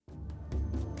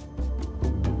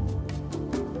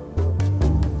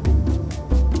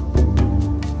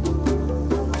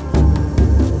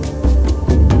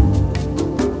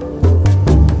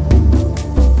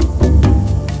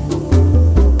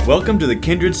Welcome to the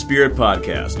Kindred Spirit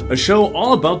Podcast, a show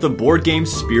all about the board game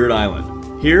Spirit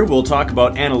Island. Here we'll talk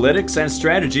about analytics and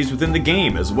strategies within the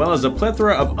game, as well as a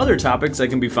plethora of other topics that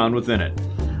can be found within it.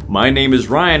 My name is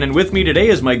Ryan, and with me today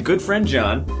is my good friend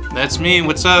John. That's me,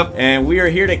 what's up? And we are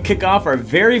here to kick off our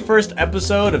very first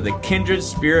episode of the Kindred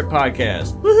Spirit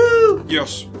Podcast. Woohoo!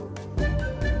 Yes.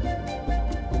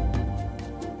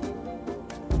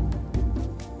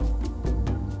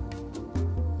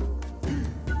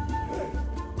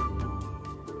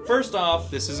 First off,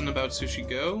 this isn't about Sushi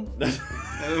Go.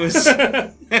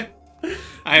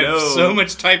 I have so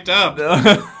much typed up.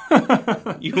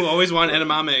 No. You always want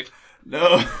edamame.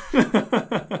 No.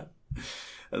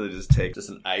 I'll just take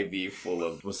an IV full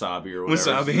of wasabi or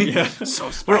whatever. Wasabi? Yeah.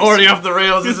 So spicy. We're already off the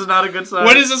rails. This is not a good sign.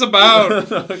 What is this about?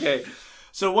 Okay.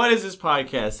 So what is this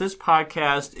podcast? This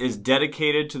podcast is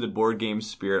dedicated to the board game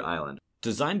Spirit Island.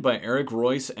 Designed by Eric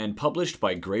Royce and published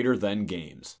by Greater Than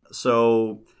Games.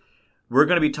 So we're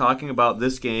going to be talking about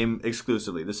this game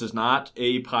exclusively. This is not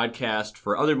a podcast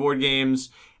for other board games.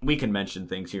 We can mention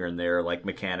things here and there like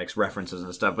mechanics, references,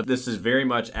 and stuff, but this is very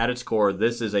much at its core,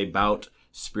 this is about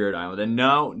Spirit Island. And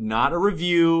no, not a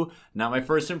review, not my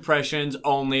first impressions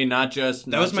only, not just...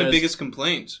 That was my biggest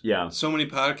complaint. Yeah. So many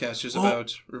podcasts just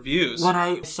about reviews. When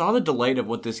I saw the delight of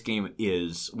what this game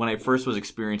is, when I first was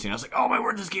experiencing it, I was like, oh my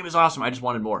word, this game is awesome. I just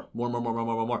wanted more.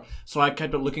 More. So I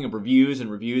kept looking up reviews. And,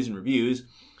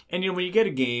 when you get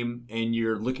a game and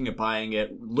you're looking at buying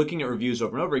it, looking at reviews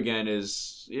over and over again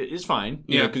is fine.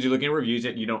 Because you're looking at reviews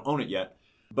and you don't own it yet.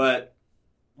 But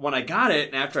when I got it,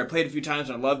 and after I played it a few times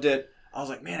and I loved it, I was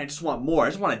like, man, I just want more. I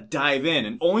just want to dive in.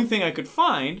 And the only thing I could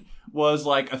find was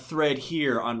like a thread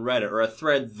here on Reddit or a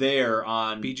thread there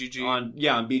on BGG. On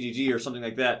BGG or something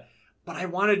like that. But I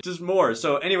wanted just more.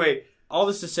 So anyway, all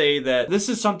this to say that this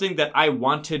is something that I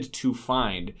wanted to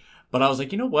find. But I was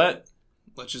like, you know what?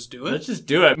 Let's just do it. Let's just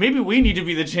do it. Maybe we need to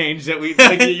be the change that we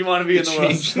like you want to be in the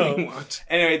world. So, we want.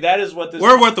 Anyway, that is what this...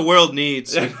 We're what the world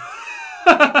needs. We're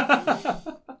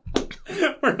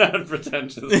not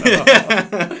pretentious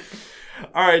at all.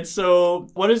 All right, so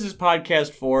what is this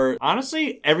podcast for?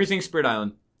 Honestly, everything Spirit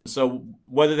Island. So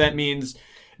whether that means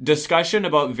discussion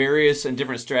about various and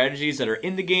different strategies that are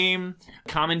in the game,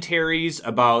 commentaries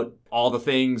about all the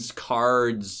things,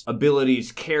 cards,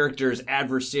 abilities, characters,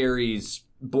 adversaries,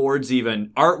 boards even,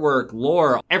 artwork,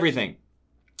 lore, everything.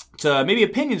 To maybe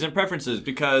opinions and preferences,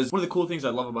 because one of the cool things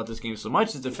I love about this game so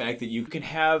much is the fact that you can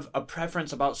have a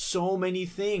preference about so many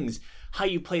things. How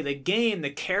you play the game, the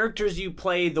characters you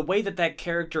play, the way that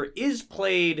character is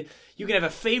played. You can have a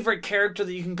favorite character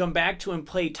that you can come back to and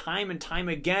play time and time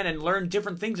again and learn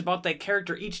different things about that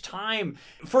character each time.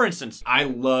 For instance, I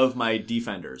love my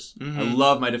defenders. Mm-hmm. I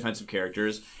love my defensive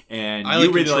characters. And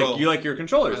you like your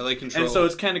controllers. I like control. And so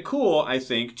it's kind of cool, I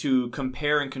think, to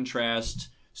compare and contrast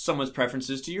someone's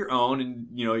preferences to your own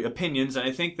and, opinions. And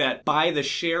I think that by the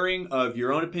sharing of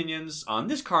your own opinions on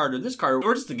this card,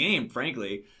 or just the game,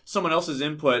 frankly, someone else's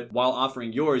input while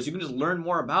offering yours, you can just learn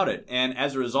more about it. And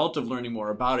as a result of learning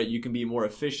more about it, you can be more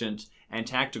efficient and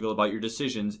tactical about your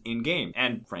decisions in game.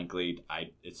 And frankly,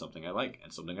 it's something I like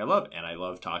and something I love. And I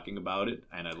love talking about it.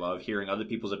 And I love hearing other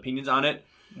people's opinions on it.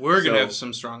 We're going to have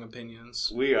some strong opinions.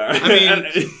 We are. I mean,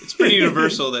 it's pretty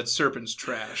universal that Serpent's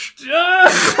trash. We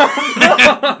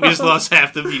just lost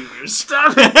half the viewers.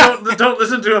 Stop it. Don't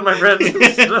listen to it, my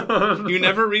friends. You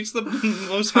never reach the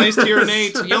most highest tier in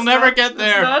 8. You'll never get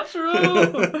there. That's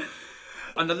not true.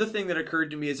 Another thing that occurred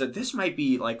to me is that this might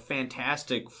be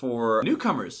fantastic for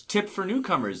newcomers. Tip for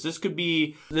newcomers. This could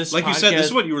be this. Like podcast, you said, this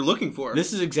is what you were looking for.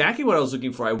 This is exactly what I was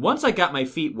looking for. Once I got my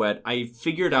feet wet, I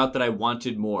figured out that I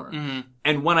wanted more. Mm-hmm.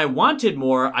 And when I wanted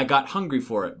more, I got hungry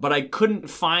for it. But I couldn't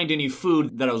find any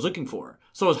food that I was looking for.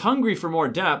 So I was hungry for more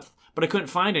depth, but I couldn't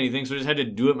find anything, so I just had to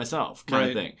do it myself, kind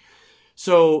of thing.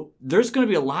 So there's going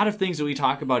to be a lot of things that we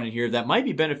talk about in here that might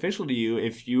be beneficial to you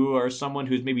if you are someone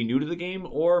who's maybe new to the game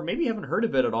or maybe haven't heard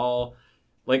of it at all,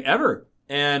 ever.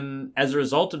 And as a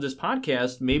result of this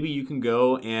podcast, maybe you can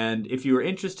go and if you are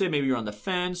interested, maybe you're on the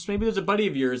fence, maybe there's a buddy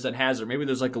of yours that has it, or maybe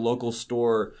there's a local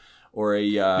store or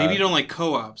a... maybe you don't like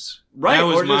co-ops. Right. That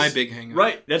was my big hang-up.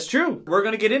 Right, that's true. We're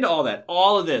going to get into all that,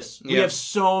 all of this. We have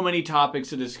so many topics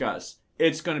to discuss.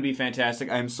 It's going to be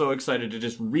fantastic. I'm so excited to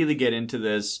just really get into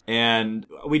this. And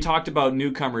we talked about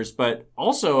newcomers, but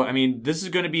also, this is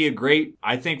going to be a great,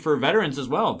 I think, for veterans as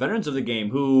well. Veterans of the game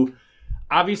who,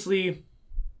 obviously,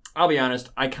 I'll be honest,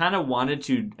 I kind of wanted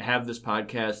to have this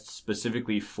podcast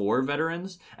specifically for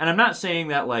veterans. And I'm not saying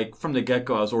that, from the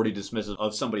get-go, I was already dismissive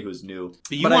of somebody who's new.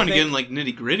 But you want to get in,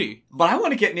 nitty-gritty. But I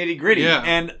want to get nitty-gritty. Yeah.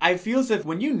 And I feel as if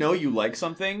when you like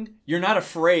something, you're not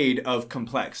afraid of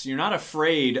complex. You're not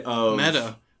afraid of...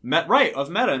 Meta. of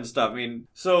meta and stuff. I mean,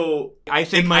 so I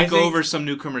think it might go over some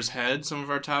newcomers' heads, some of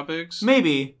our topics.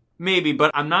 Maybe,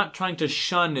 but I'm not trying to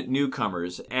shun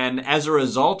newcomers. And as a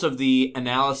result of the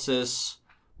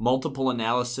multiple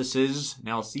analyses.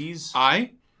 Analysi?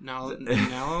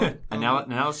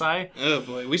 Oh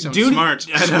boy, we sound smart.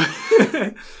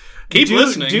 Keep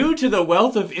listening. Due to the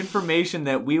wealth of information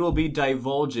that we will be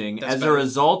divulging a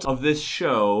result of this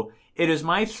show, it is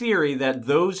my theory that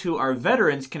those who are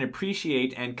veterans can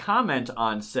appreciate and comment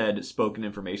on said spoken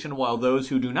information, while those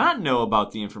who do not know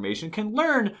about the information can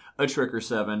learn a trick or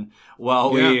seven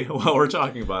while we're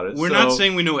talking about it. We're not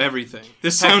saying we know everything.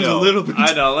 This sounds a little bit.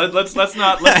 I know. Let's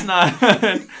not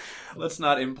let's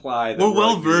not imply that we're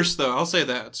well versed, though. I'll say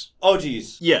that. Oh,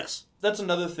 geez. Yes, that's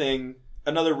another thing.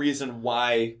 Another reason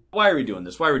why are we doing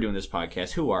this? Why are we doing this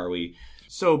podcast? Who are we?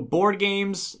 So board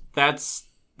games. That's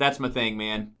my thing,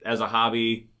 man. As a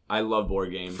hobby, I love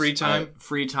board games. Free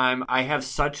time? I have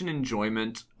such an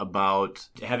enjoyment about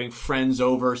having friends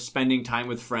over, spending time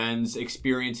with friends,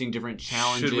 experiencing different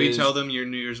challenges. Should we tell them your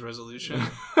New Year's resolution?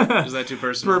 Is that too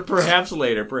personal? Perhaps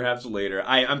later.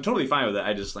 I'm totally fine with it.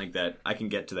 I just think that I can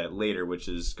get to that later, which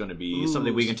is going to be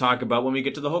something we can talk about when we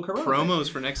get to the whole Corona promos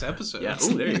thing. For next episode. Yeah.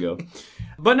 Ooh, there you go.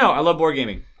 But no, I love board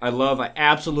gaming. I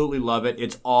absolutely love it.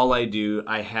 It's all I do.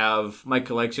 My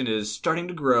collection is starting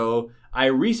to grow. I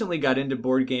recently got into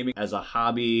board gaming as a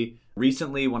hobby.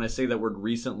 Recently, when I say that word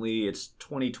recently, it's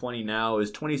 2020 now. It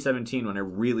was 2017 when I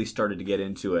really started to get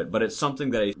into it. But it's something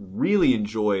that I really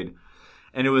enjoyed.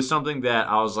 And it was something that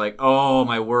I was like, oh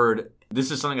my word,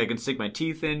 this is something I can sink my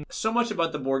teeth in. So much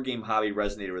about the board game hobby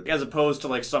resonated with me. As opposed to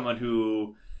like someone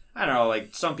who, I don't know,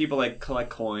 like some people like collect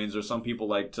coins or some people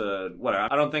like to, whatever.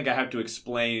 I don't think I have to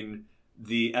explain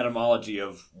the etymology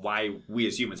of why we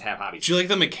as humans have hobbies. Do you like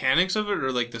the mechanics of it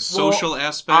or like the social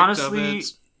aspect of it?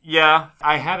 Yeah.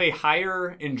 I have a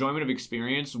higher enjoyment of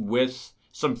experience with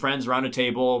some friends around a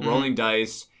table, rolling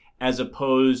dice, as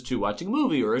opposed to watching a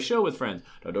movie or a show with friends.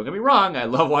 Now, don't get me wrong, I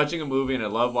love watching a movie and I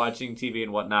love watching TV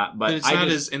and whatnot, but it's not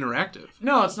as interactive.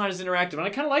 No, it's not as interactive, and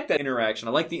I kind of like that interaction.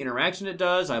 I like the interaction it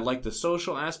does. I like the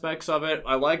social aspects of it.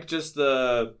 I like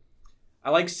I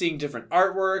like seeing different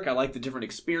artwork. I like the different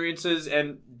experiences.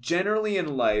 And generally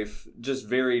in life, just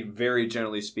very, very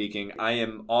generally speaking, I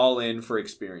am all in for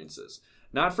experiences.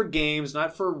 Not for games,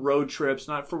 not for road trips,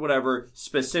 not for whatever.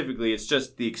 Specifically, it's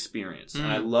just the experience. And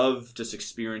I love just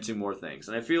experiencing more things.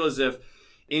 And I feel as if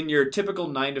in your typical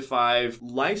 9-to-5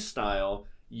 lifestyle,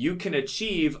 you can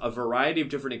achieve a variety of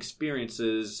different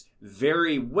experiences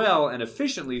very well and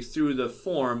efficiently through the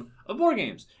form of board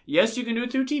games. Yes, you can do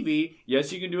it through TV.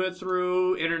 Yes, you can do it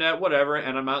through internet, whatever.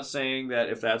 And I'm not saying that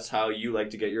if that's how you like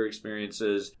to get your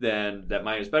experiences, then that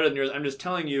mine is better than yours. I'm just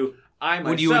telling you,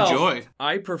 what do you enjoy?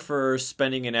 I prefer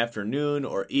spending an afternoon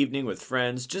or evening with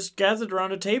friends just gathered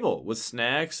around a table with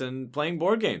snacks and playing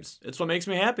board games. It's what makes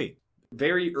me happy.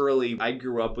 Very early, I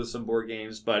grew up with some board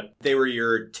games, but they were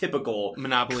your typical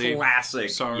Monopoly,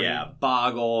 classic,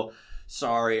 Boggle,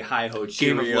 Hi-Ho,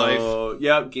 Cheerio. Game of Life.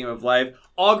 Yep, Game of Life.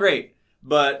 All great.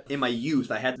 But in my youth,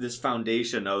 I had this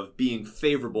foundation of being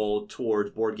favorable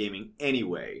towards board gaming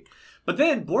anyway. But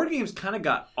then board games kind of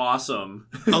got awesome.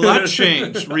 A lot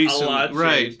changed recently.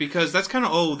 Right, because that's kind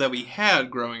of all that we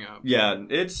had growing up. Yeah,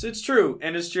 it's true.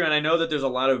 And it's true. And I know that there's a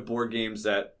lot of board games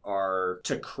that are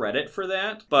to credit for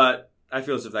that. But I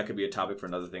feel as if that could be a topic for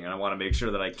another thing. And I want to make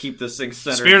sure that I keep this thing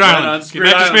centered. Spirit Island.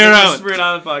 Spirit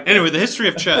Island podcast. Anyway, the history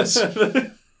of chess.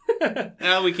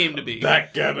 How we came to be.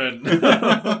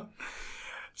 Backgammon.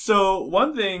 So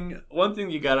one thing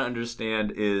you got to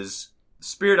understand is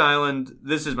Spirit Island.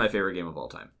 This is my favorite game of all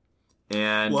time.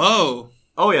 And whoa.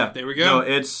 Oh yeah. There we go. No,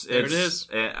 it is.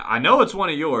 I know it's one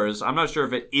of yours. I'm not sure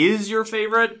if it is your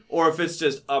favorite or if it's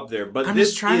just up there. But I'm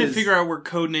just trying to figure out where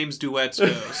Codenames Duets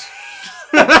goes.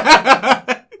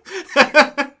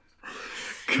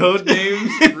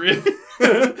 Codenames.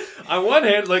 On one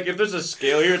hand, like if there's a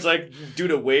scale here, it's like due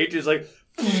to weight, it's like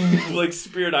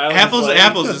Spirit Island.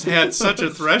 Apples has had such a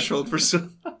threshold for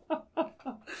some.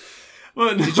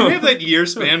 Well, did you have that year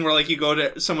span where like you go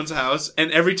to someone's house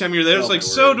and every time you're there, it's like,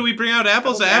 so do we bring out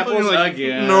apples to apple? And you're like,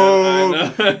 again.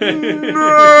 No.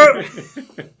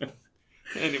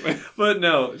 Anyway, but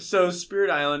no. So Spirit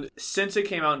Island, since it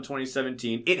came out in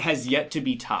 2017, it has yet to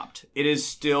be topped. It is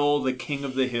still the king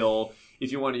of the hill,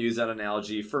 if you want to use that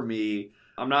analogy. For me,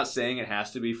 I'm not saying it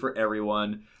has to be for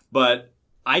everyone, but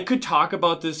I could talk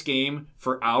about this game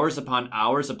for hours upon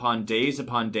hours upon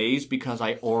days because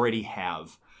I already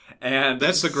have. And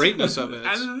that's the greatness of it.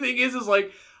 And the thing is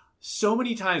like, so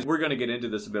many times, we're going to get into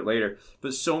this a bit later,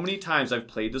 but so many times I've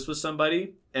played this with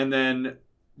somebody, and then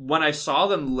when I saw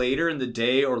them later in the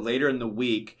day or later in the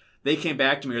week, they came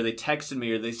back to me or they texted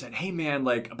me or they said, hey man,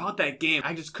 like about that game,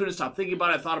 I just couldn't stop thinking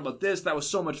about it. I thought about this. That was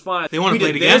so much fun. They want to play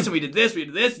it again. again. We did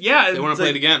this. Yeah. They want to play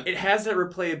it again. It has that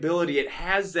replayability. It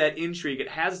has that intrigue. It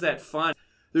has that fun.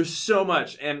 There's so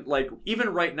much. And like, even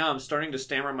right now, I'm starting to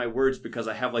stammer my words because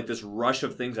I have like this rush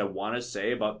of things I want to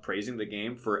say about praising the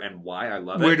game for and why I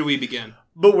love it. Where do we begin?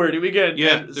 But where do we begin?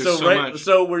 Yeah, and there's so much.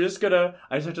 So we're just gonna,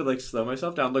 I just have to like slow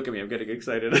myself down. Look at me, I'm getting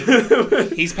excited.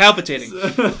 He's palpitating.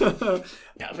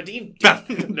 Palpatine.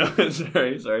 No,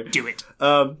 sorry. Do it.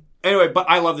 Anyway, but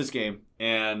I love this game.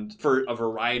 And for a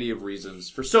variety of reasons,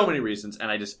 for so many reasons.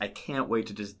 And I can't wait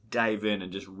to just dive in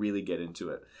and just really get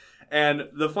into it. And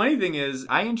the funny thing is,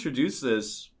 I introduced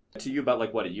this to you about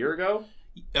like, what, a year ago?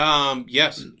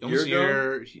 Yes. Almost a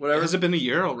year. Whatever. Has it been a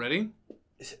year already?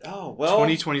 Oh, well.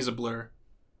 2020 is a blur.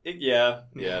 Yeah,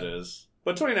 it is.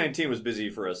 But 2019 was busy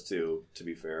for us too, to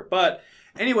be fair. But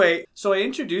anyway, so I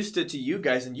introduced it to you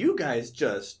guys, and you guys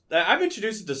I've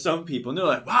introduced it to some people, and they're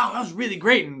like, wow, that was really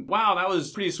great, and wow, that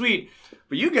was pretty sweet.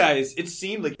 But you guys, it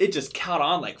seemed like it just caught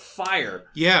on like fire.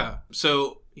 Yeah,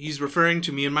 so he's referring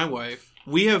to me and my wife.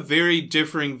 We have very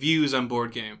differing views on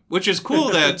board game, which is cool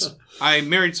that I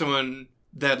married someone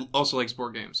that also likes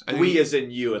board games. We as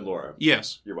in you and Laura.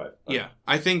 Yes. Your wife. Okay. Yeah.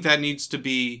 I think that needs to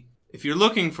be, if you're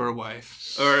looking for a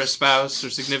wife or a spouse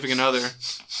or significant other,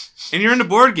 and you're into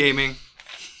board gaming,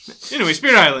 anyway,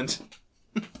 Spirit Island.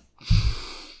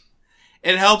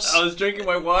 It helps. I was drinking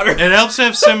my water. It helps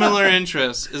have similar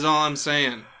interests, is all I'm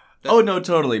saying. Oh, no,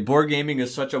 totally. Board gaming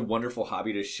is such a wonderful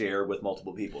hobby to share with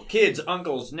multiple people. Kids,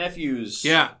 uncles, nephews,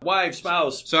 wife,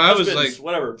 spouse, so I was like,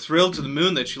 whatever. Thrilled to the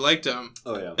moon that she liked them.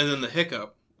 Oh, yeah. And then the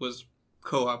hiccup was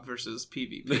co-op versus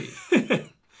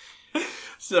PvP.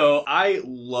 So I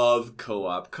love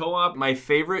co-op. Co-op, my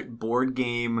favorite board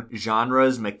game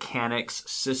genres, mechanics,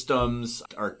 systems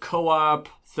are co-op,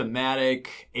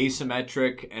 thematic,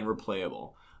 asymmetric, and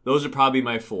replayable. Those are probably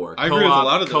my four. I agree with a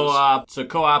lot of those. Co-op. So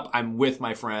co-op, I'm with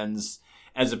my friends,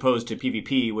 as opposed to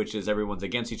PvP, which is everyone's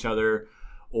against each other,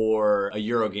 or a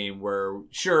Euro game where,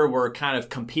 sure, we're kind of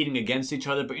competing against each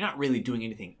other, but you're not really doing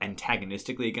anything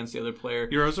antagonistically against the other player.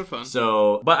 Euros are fun.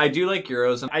 So, but I do like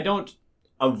Euros, and I don't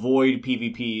avoid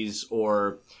PvPs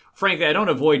or... Frankly, I don't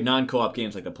avoid non-co-op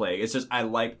games like The Plague. It's just I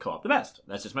like co-op the best.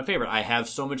 That's just my favorite. I have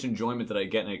so much enjoyment that I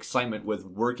get and excitement with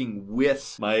working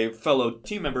with my fellow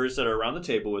team members that are around the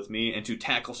table with me and to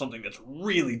tackle something that's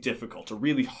really difficult, a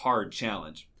really hard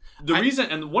challenge.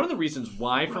 One of the reasons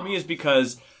why for me is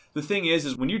because the thing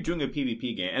is when you're doing a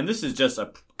PvP game, and this is just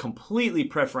a completely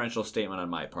preferential statement on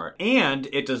my part, and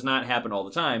it does not happen all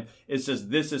the time, it's just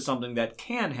this is something that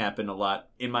can happen a lot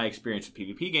in my experience with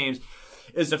PvP games,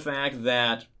 is the fact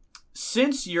that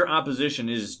since your opposition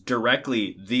is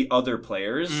directly the other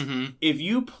players, if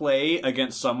you play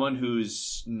against someone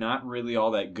who's not really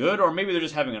all that good, or maybe they're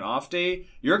just having an off day,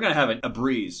 you're going to have a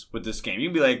breeze with this game. You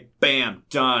can be like, bam,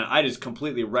 done. I just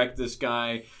completely wrecked this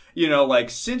guy. You know, like,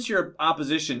 since your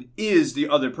opposition is the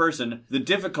other person, the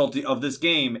difficulty of this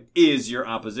game is your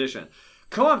opposition.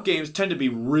 Co-op games tend to be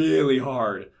really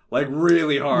hard. Like,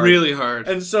 really hard. Really hard.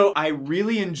 And so I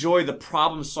really enjoy the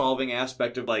problem-solving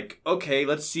aspect of, like, okay,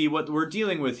 let's see what we're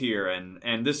dealing with here.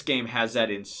 And this game has that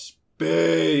in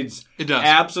spades. It does.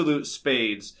 Absolute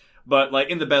spades. But, like,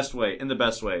 in the best way.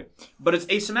 But it's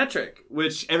asymmetric,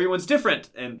 which everyone's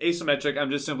different. And asymmetric,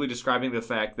 I'm just simply describing the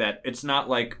fact that it's not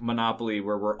like Monopoly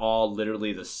where we're all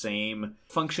literally the same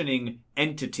functioning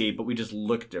entity, but we just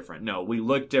look different. No, we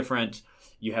look different.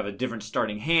 You have a different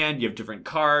starting hand. You have different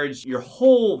cards. Your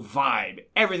whole vibe,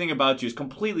 everything about you is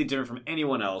completely different from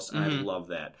anyone else. And I love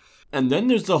that. And then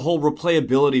there's the whole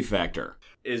replayability factor.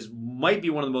 Might be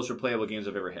one of the most replayable games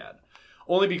I've ever had.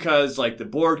 Only because, like, the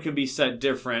board can be set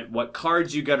different. What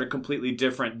cards you get are completely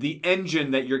different. The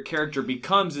engine that your character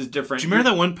becomes is different. Do you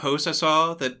remember that one post I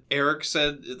saw that Eric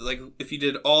said, like, if you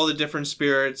did all the different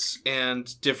spirits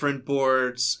and different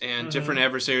boards and different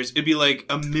adversaries, it'd be like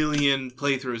 1 million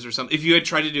playthroughs or something. If you had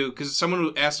tried to do, because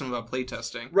someone asked him about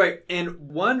playtesting. Right. And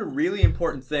one really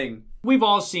important thing, we've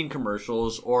all seen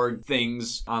commercials or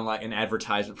things on, like, an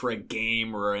advertisement for a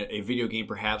game or a video game,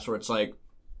 perhaps, where it's like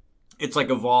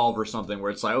Evolve or something, where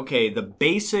it's like, okay, the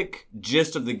basic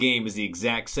gist of the game is the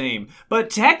exact same, but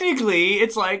technically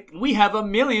it's like we have 1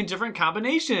 million different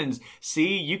combinations.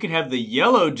 See, you can have the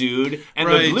yellow dude and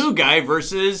the blue guy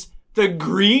versus the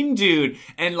green dude.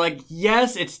 And, like,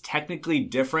 yes, it's technically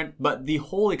different, but the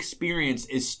whole experience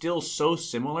is still so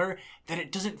similar that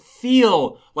it doesn't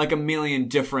feel like 1 million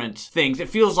different things. It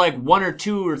feels like 1 or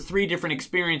 2 or 3 different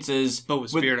experiences, but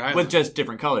with Spirit Island, with just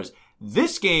different colors.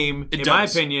 This game, my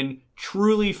opinion,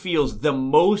 truly feels the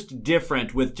most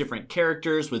different, with different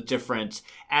characters, with different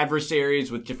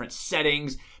adversaries, with different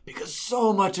settings, because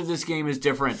so much of this game is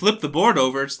different. Flip the board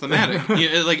over, it's thematic.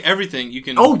 Like everything you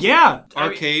can. Oh yeah,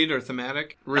 arcade or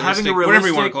thematic, realistic, whatever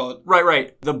you want to call it.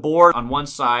 Right. The board on one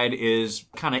side is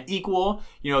kind of equal.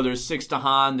 There's 6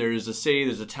 Dahan, there's a city,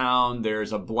 there's a town,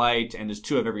 there's a blight, and there's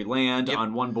 2 of every land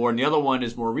on one board. And the other one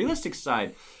is more realistic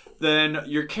side. Then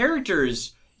your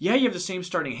characters. Yeah, you have the same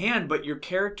starting hand, but your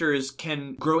characters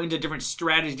can grow into different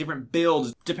strategies, different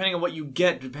builds, depending on what you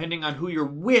get, depending on who you're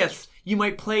with. You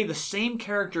might play the same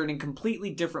character in a completely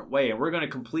different way, and we're going to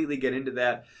completely get into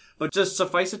that. But just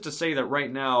suffice it to say that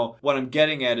right now, what I'm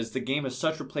getting at is the game has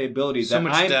such replayability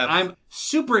that I'm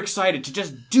super excited to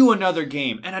just do another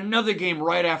game and another game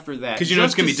right after that. Because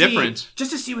it's going to be different. Just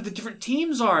to see what the different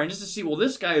teams are and just to see, well,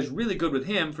 this guy is really good with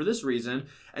him for this reason,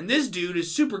 and this dude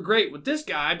is super great with this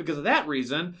guy because of that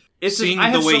reason. It's seeing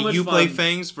the way you play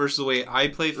things versus the way I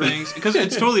play things, because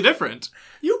it's totally different.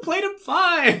 You played him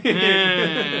fine.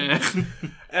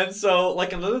 And so,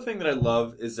 another thing that I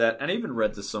love is that, and I even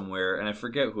read this somewhere, and I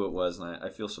forget who it was, and I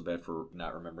feel so bad for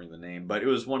not remembering the name, but it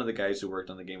was one of the guys who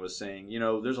worked on the game was saying,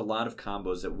 there's a lot of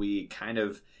combos that we kind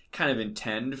of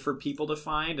intend for people to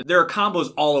find. There are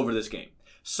combos all over this game.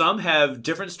 Some have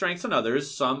different strengths than others.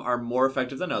 Some are more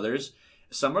effective than others.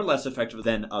 Some are less effective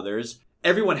than others.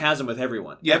 Everyone has them with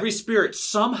everyone. Yeah. Every spirit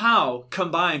somehow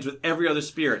combines with every other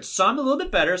spirit. Some a little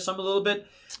bit better, some a little bit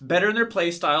better in their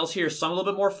play styles here, some a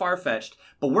little bit more far-fetched,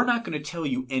 but we're not going to tell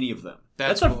you any of them.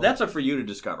 That's up for you to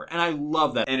discover. And I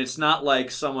love that. And it's not like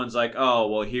someone's like, oh,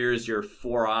 well, here's your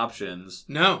 4 options.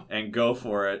 No. And go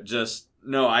for it. You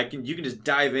can just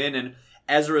dive in. And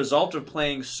as a result of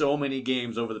playing so many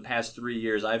games over the past 3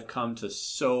 years, I've come to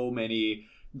so many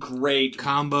great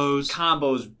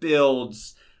combos,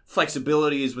 builds,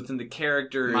 flexibilities within the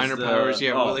characters, minor powers,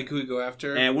 who we go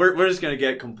after, and we're just gonna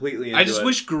get completely into it. I just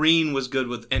wish green was good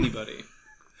with anybody.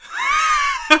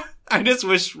 I just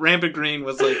wish Rampant Green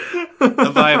was a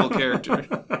viable character.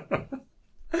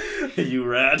 You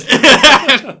rat.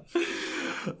 So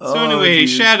anyway, geez.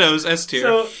 Shadows S tier.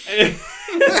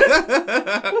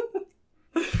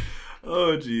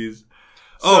 Oh jeez.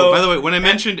 Oh, by the way, when I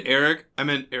mentioned Eric, I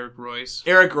meant Eric Royce.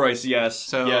 Eric Royce, yes.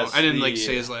 So yes, I didn't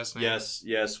say his last name.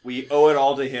 Yes. We owe it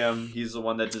all to him. He's the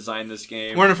one that designed this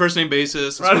game. We're on a first name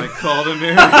basis. That's why I called him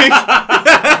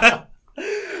Eric.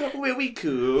 We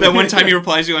cool. That one time he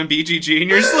replies to you on BGG and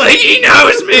you're just like, he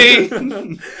knows me!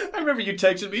 I remember you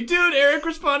texted me, dude, Eric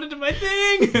responded to my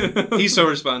thing. He's so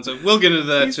responsive. We'll get into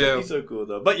that too. He's so cool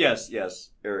though. But yes,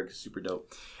 Eric's super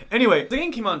dope. Anyway, the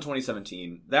game came out in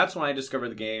 2017. That's when I discovered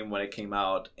the game when it came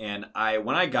out. And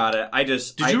when I got it,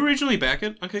 Did you originally back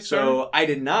it on Kickstarter? So I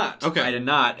did not. Okay. I did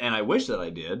not, and I wish that I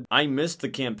did. I missed the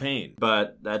campaign.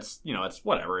 But that's, it's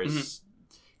whatever. It's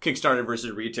Kickstarter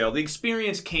versus retail. The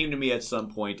experience came to me at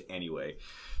some point anyway.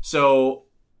 So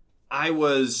it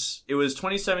was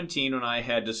 2017 when I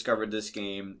had discovered this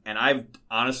game, and I've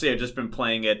just been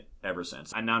playing it ever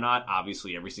since. And now not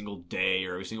obviously every single day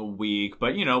or every single week,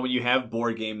 but when you have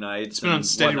board game nights, it's been on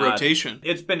steady rotation.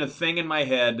 It's been a thing in my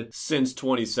head since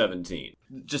 2017.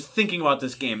 Just thinking about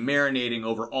this game, marinating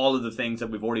over all of the things that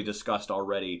we've already discussed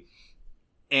already.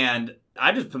 And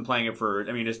I've just been playing it it's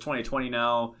 2020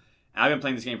 now. I've been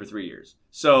playing this game for 3 years.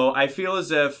 So I feel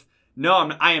as if,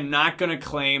 I am not going to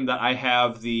claim that I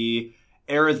have the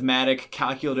arithmetic,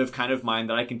 calculative kind of mind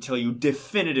that I can tell you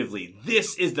definitively,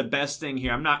 this is the best thing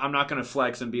here. I'm not going to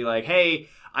flex and be like, hey,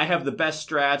 I have the best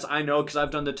strats. I know because I've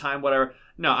done the time, whatever.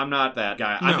 No, I'm not that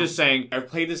guy. No. I'm just saying, I've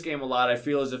played this game a lot. I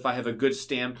feel as if I have a good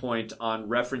standpoint on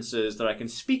references that I can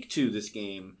speak to this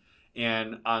game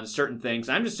and on certain things.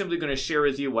 I'm just simply going to share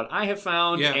with you what I have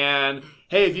found. Yeah. And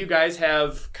hey, if you guys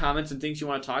have comments and things you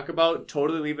want to talk about,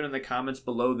 totally leave it in the comments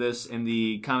below this in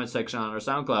the comment section on our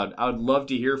SoundCloud. I would love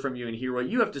to hear from you and hear what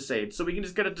you have to say so we can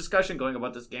just get a discussion going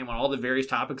about this game on all the various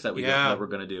topics that that we're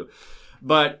going to do.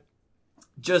 But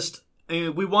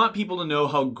we want people to know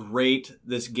how great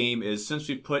this game is since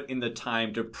we've put in the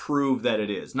time to prove that it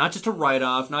is. Not just a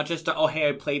write-off, not just hey,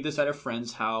 I played this at a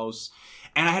friend's house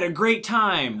and I had a great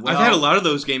time. Well, I've had a lot of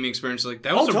those gaming experiences.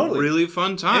 That was a really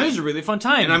fun time. It was a really fun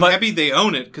time. And I'm happy they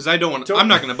own it because I don't want. I'm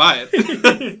not going to buy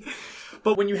it.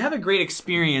 But when you have a great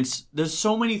experience, there's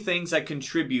so many things that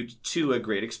contribute to a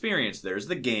great experience. There's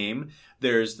the game.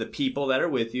 There's the people that are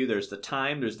with you. There's the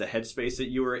time. There's the headspace that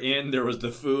you were in. There was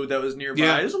the food that was nearby.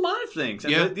 Yeah. There's a lot of things.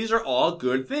 And these are all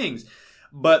good things.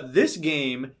 But this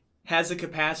game has the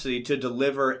capacity to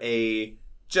deliver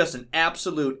just an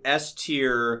absolute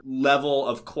S-tier level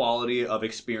of quality of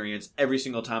experience every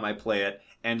single time I play it.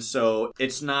 And so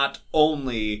it's not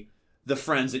only the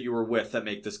friends that you were with that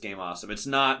make this game awesome. It's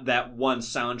not that one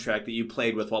soundtrack that you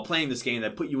played with while playing this game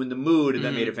that put you in the mood and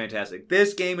that made it fantastic.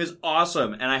 This game is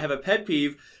awesome. And I have a pet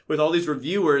peeve with all these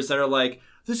reviewers that are like,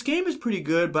 this game is pretty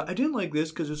good, but I didn't like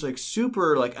this because it's like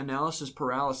super like analysis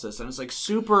paralysis and it's like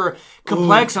super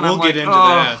complex. And we'll I'm like, get into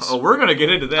that. Oh, we're going to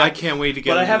get into that. I can't wait to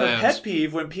get into that. But I have a pet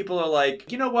peeve when people are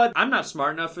like, you know what? I'm not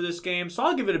smart enough for this game, so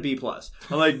I'll give it a B+.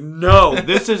 I'm like, no,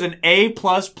 this is an A++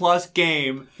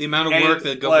 game. The amount of work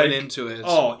that went into it.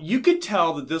 Oh, you could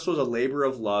tell that this was a labor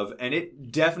of love, and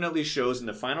it definitely shows in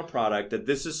the final product that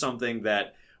this is something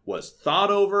that was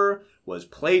thought over, was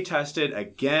play tested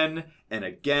again and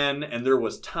again, and there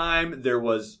was time, there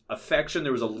was affection,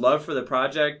 there was a love for the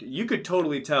project. You could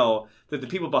totally tell that the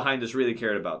people behind this really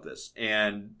cared about this.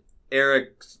 And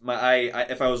Eric,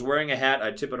 if I was wearing a hat,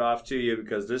 I'd tip it off to you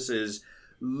because this is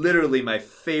literally my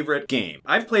favorite game.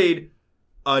 I've played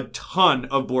a ton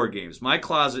of board games. My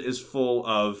closet is full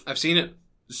of... I've seen it.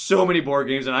 So many board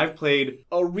games, and I've played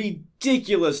a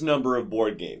ridiculous number of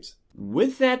board games.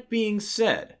 With that being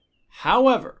said,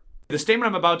 however, the statement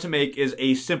I'm about to make is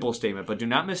a simple statement, but do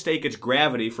not mistake its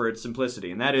gravity for its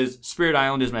simplicity, and that is Spirit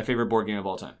Island is my favorite board game of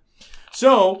all time.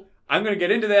 So, I'm going to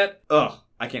get into that.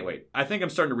 I can't wait. I think I'm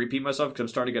starting to repeat myself because I'm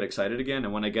starting to get excited again,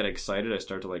 and when I get excited, I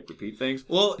start to repeat things.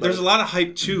 Well, there's a lot of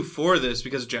hype, too, for this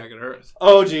because of Jagged Earth.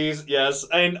 Oh, geez, yes.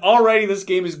 And already this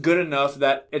game is good enough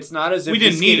that it's not as if we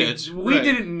didn't need it. We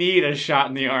didn't need a shot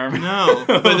in the arm. No,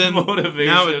 but then motivation,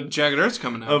 now Jagged Earth's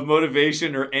coming out. Of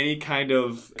motivation or any kind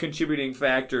of contributing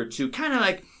factor to kind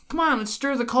of come on, let's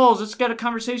stir the coals. Let's get a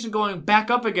conversation going back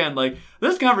up again.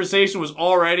 This conversation was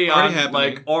already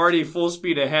full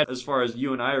speed ahead as far as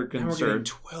you and I are concerned. Now we're getting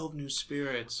 12 new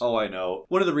spirits. Oh, I know.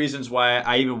 One of the reasons why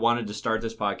I even wanted to start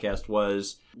this podcast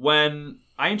was when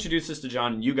I introduced this to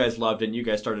John and you guys loved it and you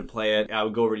guys started to play it. I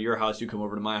would go over to your house, you come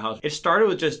over to my house. It started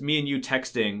with just me and you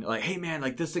texting, hey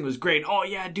man, this thing was great. Oh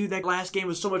yeah, dude, that last game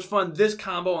was so much fun. This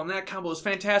combo and that combo was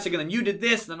fantastic. And then you did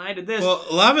this, and then I did this. Well,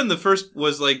 a lot of it in the first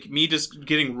was me just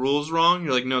getting rules wrong.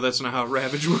 You're like, no, that's not how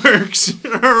Ravage works.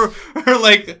 or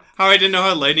how I didn't know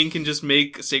how lightning can just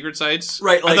make sacred sites.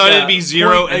 Right. I thought it'd be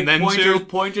 0 and then 2.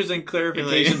 Pointers and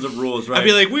clarifications of rules, right? I'd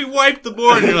be like, we wiped the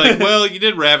board. And you're like, well, you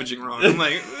did Ravaging wrong. I'm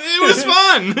like, it was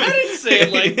fun. I didn't say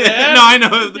it like that. No, I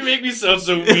know. You make me sound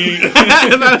so weak.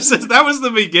 That was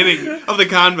the beginning of the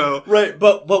convo. Right,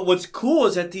 but what's cool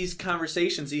is that these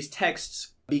conversations, these texts,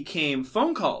 became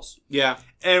phone calls. Yeah.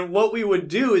 And what we would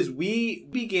do is we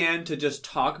began to just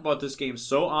talk about this game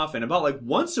so often. About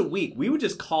once a week, we would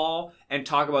just call and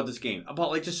talk about this game.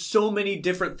 About just so many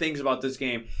different things about this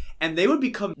game. And they would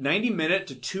become 90-minute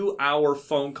to 2-hour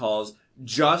phone calls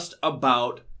just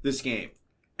about this game.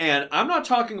 And I'm not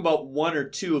talking about 1 or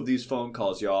 2 of these phone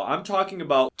calls, y'all. I'm talking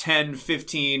about 10,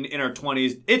 15, in our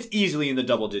 20s. It's easily in the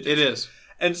double digits. It is.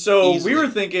 And so Easily. We were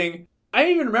thinking, I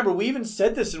even remember we even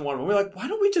said this in one of them. We were like, why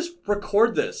don't we just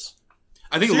record this?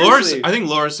 I think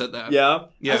Laura said that. Yeah?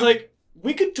 I was like,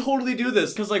 we could totally do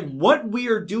this. Because what we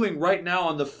are doing right now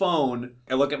on the phone,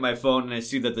 I look at my phone and I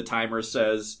see that the timer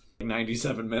says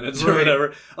 97 minutes or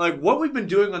whatever. What we've been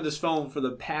doing on this phone for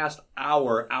the past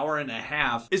hour and a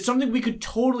half is something we could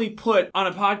totally put on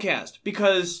a podcast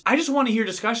because I just want to hear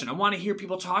discussion. I want to hear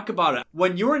people talk about it.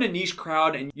 When you're in a niche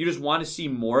crowd and you just want to see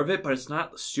more of it, but it's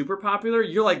not super popular,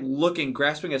 you're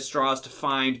grasping at straws to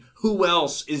find who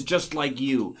else is just like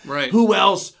you. Right. Who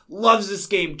else loves this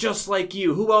game just like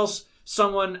you? Who else...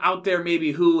 Someone out there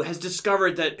maybe who has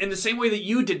discovered that in the same way that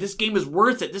you did, this game is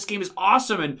worth it. This game is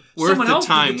awesome, and worth someone the else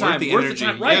time, did the time, worth the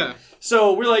energy, right? Yeah.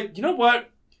 So we're like, you know what?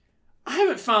 I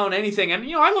haven't found anything, and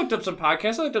I looked up some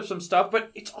podcasts, I looked up some stuff,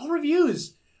 but it's all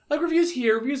reviews. Reviews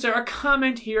here, reviews there, a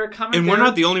comment here, a comment and there. And we're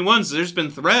not the only ones. There's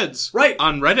been threads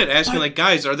on Reddit asking,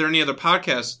 guys, are there any other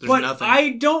podcasts? There's nothing. I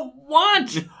don't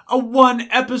want a 1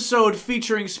 episode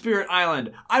featuring Spirit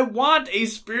Island. I want a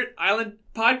Spirit Island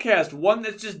podcast, one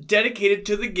that's just dedicated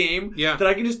to the game that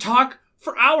I can just talk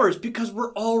for hours because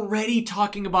we're already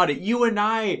talking about it. You and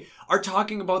I are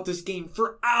talking about this game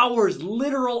for hours,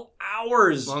 literal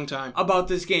hours. Long time. About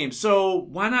this game. So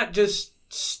why not just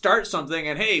start something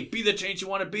and, hey, be the change you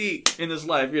want to be in this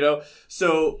life,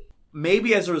 So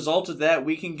maybe as a result of that,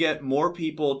 we can get more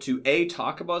people to A,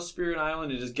 talk about Spirit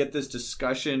Island and just get this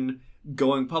discussion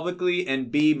going publicly,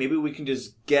 and B, maybe we can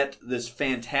just get this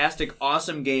fantastic,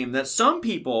 awesome game that some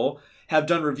people have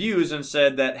done reviews and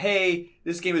said that, hey,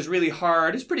 this game is really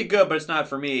hard, it's pretty good, but it's not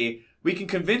for me. We can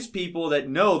convince people that,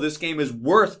 no, this game is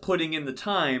worth putting in the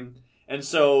time, and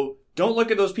so don't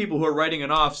look at those people who are writing it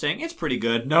off saying, it's pretty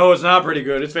good. No, it's not pretty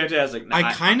good, it's fantastic.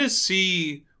 I kind of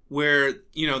see where,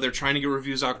 they're trying to get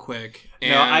reviews out quick.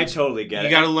 And no, I totally get it.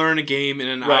 You got to learn a game in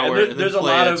an right. hour. And there's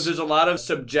a lot of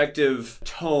subjective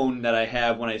tone that I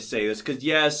have when I say this, because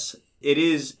yes, it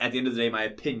is at the end of the day my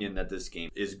opinion that this game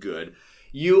is good.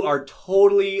 You are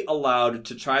totally allowed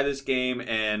to try this game,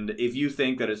 and if you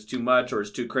think that it's too much or it's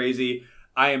too crazy,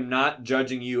 I am not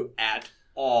judging you at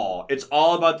all. It's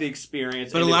all about the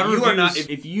experience. But and a lot of reviews...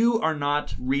 if you are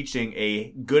not reaching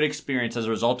a good experience as a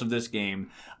result of this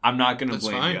game, I'm not going to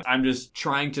blame you. I'm just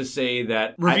trying to say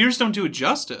that reviewers don't do it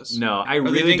justice. No, I or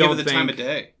really don't give it the think, time of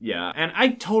day. Yeah, and I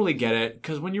totally get it,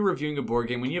 because when you're reviewing a board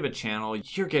game, when you have a channel,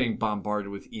 you're getting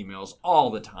bombarded with emails all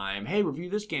the time. Hey, review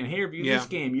this game. Hey, review this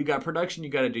game. You got production you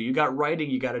got to do. You got writing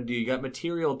you got to do. You got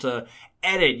material to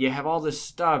edit. You have all this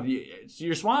stuff.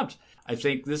 You're swamped. I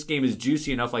think this game is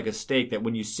juicy enough like a steak that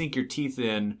when you sink your teeth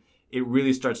in, it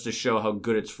really starts to show how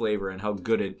good its flavor and how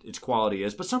good its quality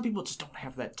is. But some people just don't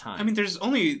have that time. I mean,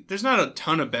 there's not a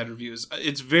ton of bad reviews.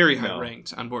 It's very high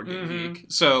ranked on Board Game Geek.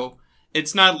 So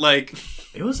it's not like...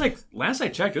 It was like, last I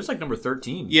checked, it was like number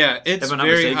 13. Yeah, it's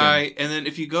very high. And then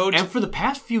if you go to... And for the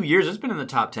past few years, it's been in the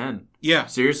top 10. Yeah.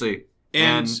 Seriously.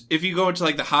 And if you go into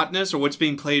like the hotness or what's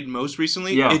being played most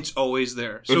recently, it's always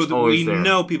there. So we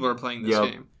know people are playing this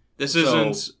game. This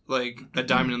isn't like a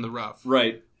diamond in the rough.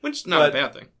 Right. Which is not a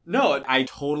bad thing. No, I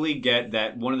totally get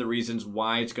that one of the reasons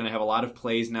why it's going to have a lot of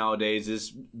plays nowadays is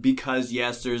because,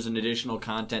 yes, there's an additional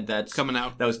content that's coming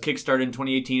out. That was kickstarted in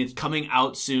 2018. It's coming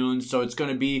out soon. So it's going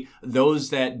to be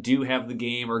those that do have the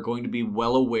game are going to be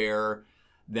well aware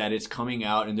that it's coming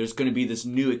out. And there's going to be this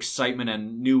new excitement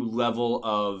and new level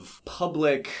of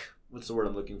public... What's the word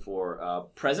I'm looking for?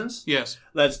 Presence? Yes.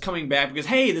 That's coming back because,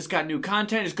 hey, this got new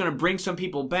content. It's going to bring some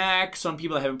people back. Some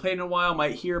people that haven't played in a while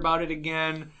might hear about it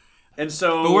again. And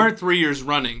so... But we're at 3 years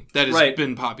running. That has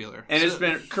been popular. And it's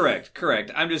been...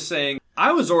 Correct. I'm just saying,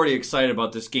 I was already excited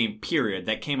about this game, period,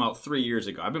 that came out 3 years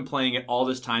ago. I've been playing it all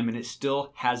this time, and it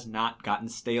still has not gotten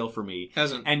stale for me.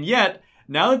 Hasn't. And yet,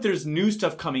 now that there's new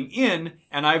stuff coming in,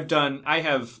 and I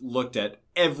have looked at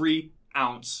every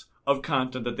ounce of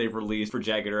content that they've released for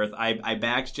Jagged Earth. I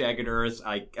backed Jagged Earth.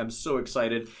 I am so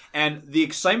excited. And the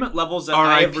excitement levels that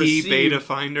I have received... R.I.P. Beta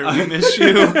Finder, we miss you.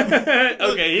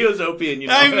 Okay, he was OP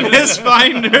and I miss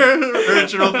Finder.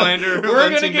 Original Finder. We're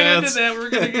going to get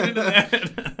into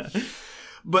that.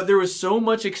 But there was so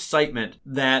much excitement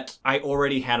that I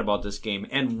already had about this game.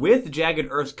 And with Jagged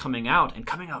Earth coming out, and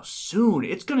coming out soon,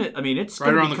 it's going to... I mean, it's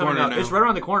right around the corner now. It's right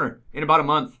around the corner. In about a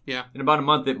month. Yeah. In about a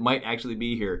month, it might actually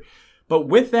be here. But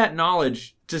with that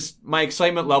knowledge, just my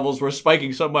excitement levels were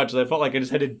spiking so much that I felt like I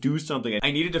just had to do something.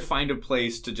 I needed to find a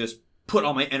place to just put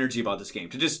all my energy about this game,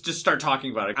 to just start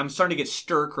talking about it. I'm starting to get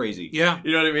stir crazy. Yeah.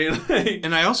 You know what I mean?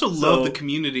 And I also love the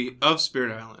community of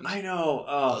Spirit Island. I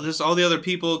know. There's all the other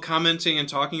people commenting and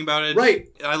talking about it. Right.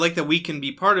 I like that we can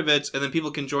be part of it, and then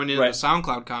people can join in the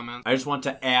SoundCloud comments. I just want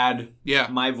to add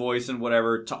my voice and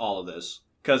whatever to all of this.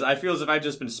 Because I feel as if I've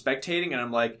just been spectating, and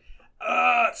I'm like...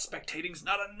 spectating's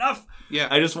not enough. Yeah.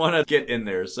 I just want to get in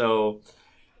there. So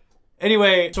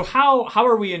anyway, so how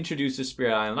are we introduced to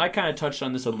Spirit Island? I kind of touched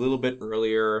on this a little bit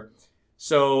earlier.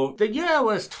 So the year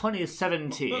was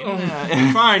 2017.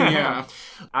 Fine, yeah.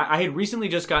 I had recently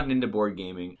just gotten into board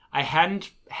gaming. I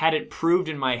hadn't had it proved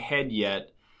in my head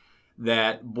yet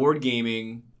that board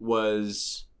gaming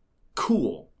was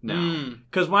cool now.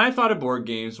 Because when I thought of board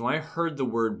games, when I heard the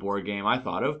word board game, I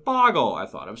thought of Boggle, I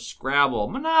thought of Scrabble,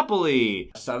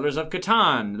 Monopoly, Settlers of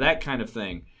Catan, that kind of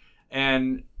thing.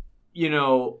 And, you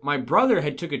know, my brother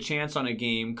had took a chance on a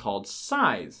game called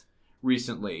Scythe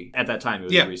recently. At that time,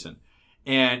 it was recent.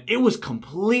 And it was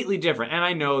completely different. And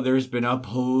I know there's been a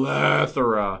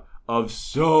plethora of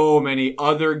so many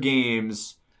other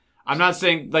games. I'm not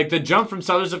saying, like, the jump from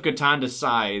Settlers of Catan to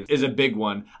Scythe is a big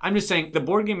one. I'm just saying the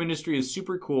board game industry is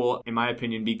super cool, in my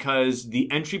opinion, because the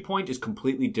entry point is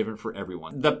completely different for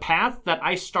everyone. The path that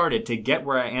I started to get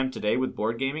where I am today with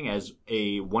board gaming as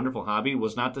a wonderful hobby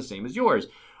was not the same as yours,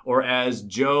 or as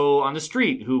Joe on the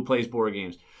street who plays board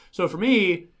games. So for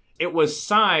me, it was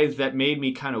Scythe that made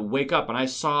me kind of wake up, and I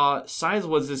saw Scythe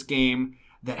was this game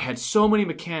that had so many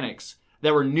mechanics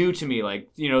that were new to me, like,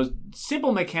 you know,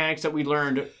 simple mechanics that we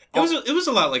learned. It was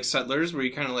a lot like Settlers, where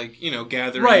you kind of like, you know,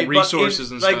 gather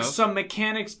resources and stuff. Like some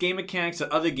mechanics, game mechanics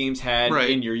that other games had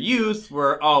in your youth,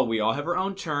 where, we all have our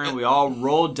own turn, we all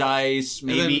roll dice,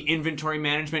 maybe inventory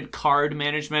management, card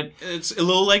management. It's a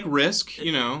little like Risk,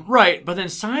 you know. Right, but then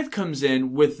Scythe comes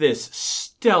in with this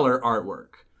stellar artwork.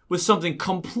 With something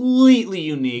completely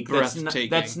unique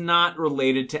that's not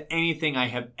related to anything I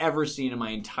have ever seen in my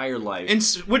entire life. And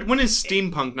when is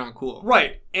steampunk not cool?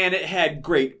 Right. And it had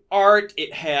great art.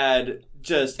 It had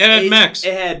just... It had mechs.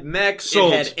 It had mechs.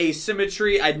 Sold. It had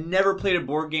asymmetry. I'd never played a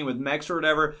board game with mechs or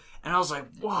whatever. And I was like,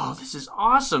 whoa, this is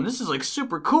awesome. This is like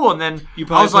super cool. And then You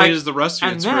probably I was played like, as the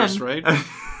Rustians first, right?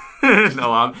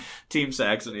 No, I'm Team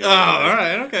Saxony. Oh, all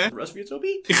right, okay. Rustians OP.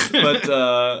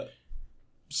 But,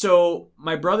 so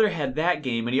my brother had that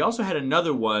game, and he also had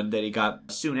another one that he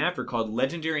got soon after called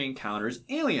Legendary Encounters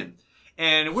Alien.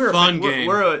 And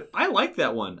I like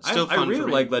that one. Still I fun really for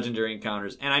me. like Legendary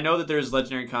Encounters. And I know that there's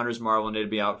Legendary Encounters Marvel, and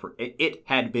it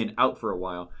had been out for a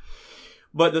while.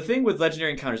 But the thing with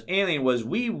Legendary Encounters Alien was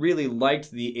we really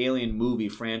liked the Alien movie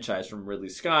franchise from Ridley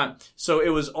Scott. So it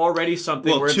was already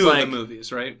something where it's two like... of the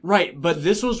movies, right? Right, but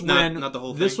this was when... Not the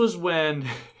whole thing. This was when...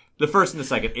 The first and the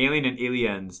second, Alien and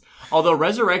Aliens. Although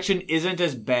Resurrection isn't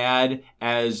as bad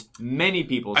as many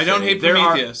people say. I don't hate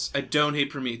Prometheus. I don't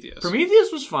hate Prometheus.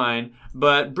 Prometheus was fine,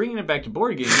 but bringing it back to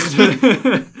board games...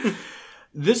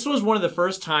 This was one of the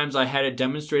first times I had it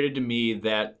demonstrated to me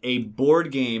that a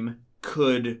board game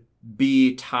could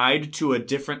be tied to a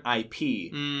different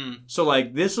IP. So,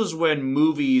 like, this was when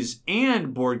movies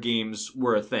and board games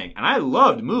were a thing. And I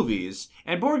loved movies.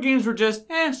 And board games were just,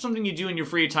 something you do in your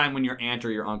free time when your aunt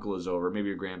or your uncle is over. Maybe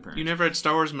your grandparents. You never had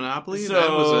Star Wars Monopoly?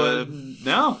 So,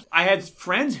 no. I had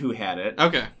friends who had it.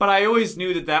 Okay. But I always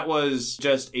knew that was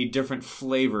just a different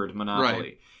flavored Monopoly.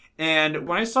 Right. And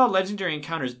when I saw Legendary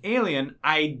Encounters Alien,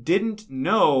 I didn't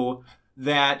know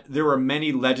that there were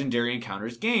many Legendary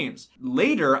Encounters games.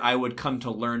 Later, I would come to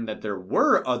learn that there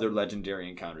were other Legendary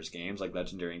Encounters games, like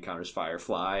Legendary Encounters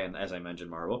Firefly, and as I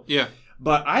mentioned, Marvel. Yeah.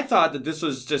 But I thought that this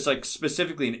was just like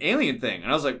specifically an Alien thing.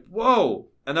 And I was like, whoa.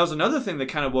 And that was another thing that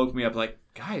kind of woke me up, like,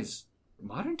 guys,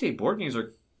 modern day board games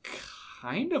are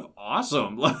kind of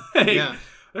awesome. Yeah.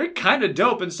 They're kind of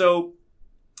dope. And so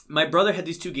my brother had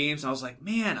these two games, and I was like,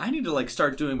 man, I need to like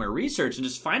start doing my research and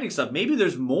just finding stuff. Maybe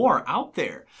there's more out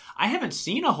there. I haven't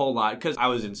seen a whole lot because I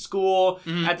was in school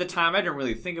at the time. I didn't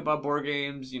really think about board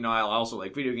games. You know, I also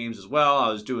like video games as well. I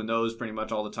was doing those pretty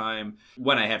much all the time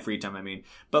when I had free time, I mean.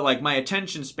 But like my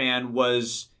attention span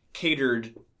was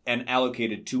catered and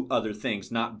allocated to other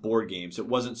things, not board games. It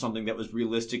wasn't something that was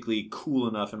realistically cool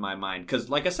enough in my mind. Because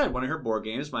like I said, when I heard board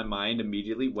games, my mind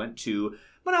immediately went to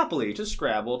Monopoly, to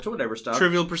Scrabble, to whatever stuff.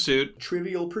 Trivial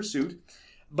Pursuit.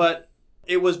 But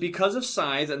it was because of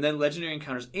Scythe and then Legendary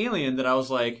Encounters Alien that I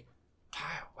was like,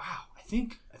 wow, I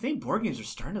think board games are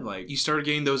starting to like... You started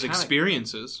getting those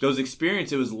experiences. Those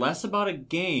experiences. It was less about a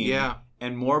game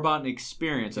and more about an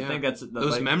experience. I think that's...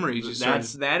 Those like, memories you started.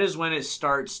 That is when it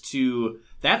starts to...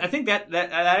 I think that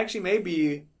actually may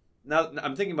be... Now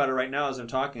I'm thinking about it right now as I'm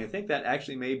talking. I think that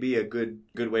actually may be a good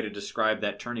way to describe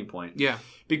that turning point. Yeah.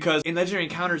 Because in Legendary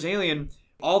Encounters Alien,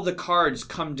 all the cards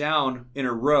come down in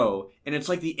a row, and it's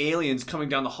like the aliens coming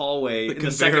down the hallway in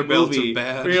the second movie. Of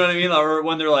bad. You know what I mean? Or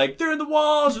when they're like, they're in the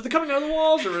walls, or they're coming out of the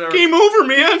walls, or whatever. Game over,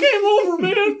 man.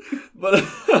 But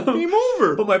Game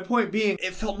over. But my point being,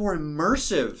 it felt more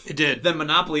immersive. It did. Than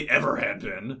Monopoly ever had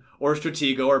been, or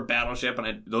Stratego, or Battleship.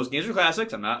 And those games are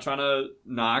classics. I'm not trying to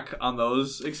knock on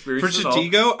those experiences. For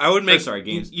Stratego, I would make...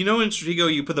 games. You know in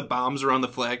Stratego, you put the bombs around the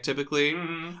flag typically?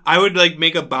 Mm-hmm. I would like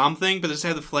make a bomb thing, but just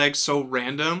have the flag so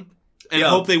random, and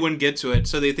hope they wouldn't get to it,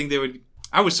 so they think they would...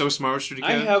 I was so smart with Stratego.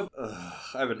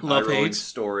 I have an eye-rolling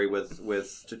story with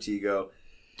Stratego.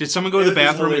 Did someone go to the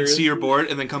bathroom and see your board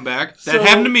and then come back? That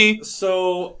happened to me.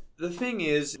 So the thing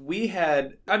is,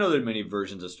 I know there are many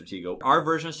versions of Stratego. Our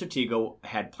version of Stratego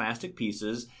had plastic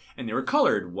pieces, and they were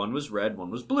colored. One was red, one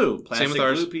was blue. Plastic Same with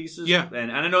ours. Blue pieces. Yeah.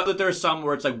 And I know that there are some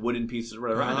where it's like wooden pieces or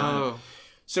whatever. Oh.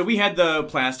 So we had the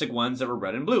plastic ones that were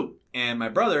red and blue. And my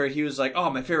brother, he was like, oh,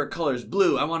 my favorite color is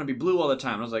blue. I want to be blue all the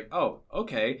time. And I was like, oh,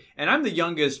 okay. And I'm the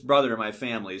youngest brother in my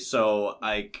family. So,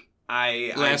 like,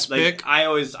 I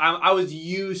was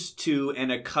used to and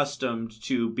accustomed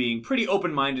to being pretty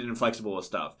open-minded and flexible with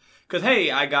stuff. Because,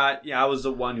 hey, I was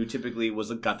the one who typically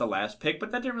got the last pick,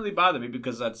 but that didn't really bother me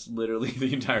because that's literally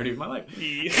the entirety of my life.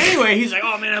 Yeah. Anyway, he's like,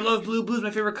 oh, man, I love blue. Blue's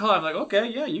my favorite color. I'm like, okay,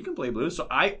 yeah, you can play blue. So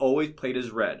I always played as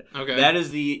red. Okay. That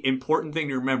is the important thing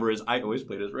to remember is I always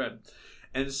played as red.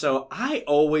 And so I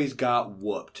always got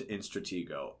whooped in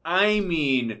Stratego. I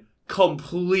mean...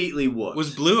 completely whooped.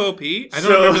 Was blue OP? I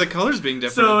don't remember the colors being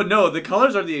different. So, no, the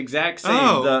colors are the exact same.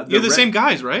 Oh, you're the same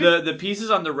guys, right? The pieces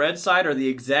on the red side are the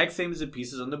exact same as the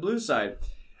pieces on the blue side.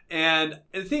 And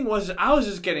the thing was, I was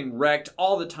just getting wrecked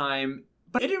all the time.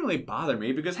 But it didn't really bother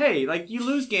me because, hey, like, you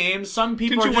lose games. Some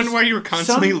people Didn't you wonder why you were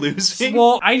constantly losing?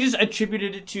 Well, I just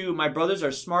attributed it to my brothers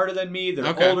are smarter than me.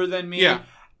 They're older than me. Yeah.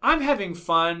 I'm having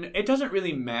fun. It doesn't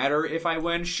really matter if I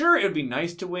win. Sure, it would be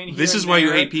nice to win. This is why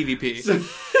you hate PvP.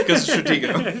 Because of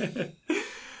Stratego.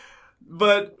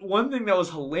 But one thing that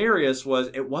was hilarious was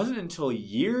it wasn't until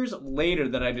years later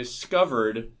that I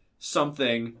discovered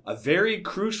something, a very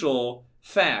crucial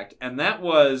fact, and that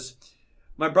was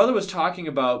my brother was talking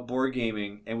about board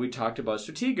gaming, and we talked about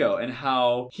Stratego and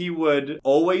how he would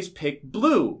always pick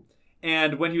blue.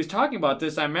 And when he was talking about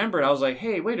this, I remembered, I was like,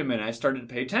 hey, wait a minute. I started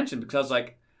to pay attention because I was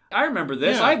like, I remember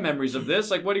this. Yeah. I have memories of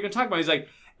this. Like, what are you going to talk about? He's like,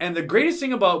 and the greatest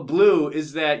thing about blue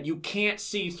is that you can't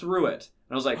see through it.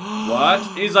 And I was like,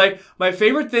 what? He's like, my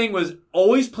favorite thing was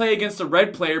always play against the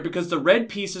red player because the red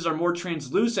pieces are more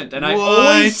translucent. And I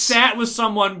always sat with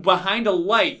someone behind a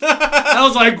light. And I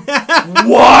was like,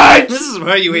 what? This is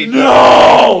why you hate me.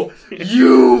 No!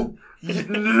 You...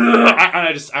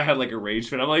 I had like a rage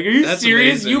fit. I'm like, are you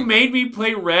serious? Amazing. You made me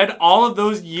play red all of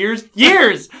those years?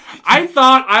 I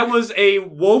thought I was a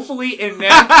woefully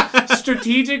inept,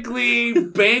 strategically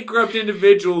bankrupt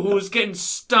individual who was getting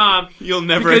stomped. You'll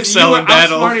never excel in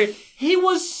battle. He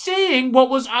was saying what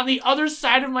was on the other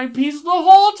side of my piece the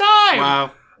whole time.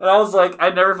 Wow. And I was like,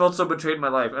 I never felt so betrayed in my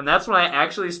life. And that's when I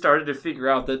actually started to figure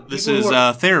out that this is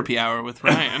therapy hour with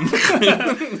Ryan.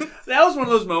 That was one of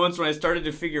those moments when I started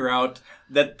to figure out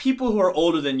that people who are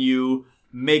older than you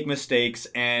make mistakes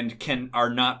and are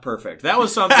not perfect. That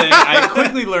was something I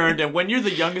quickly learned. And when you're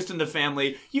the youngest in the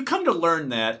family, you come to learn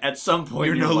that at some point.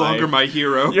 You're in your no life. longer my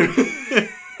hero.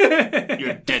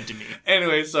 You're dead to me.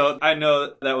 Anyway, so I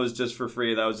know that was just for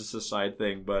free. That was just a side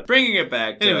thing. But bringing it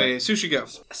back to... Anyway, Sushi Go.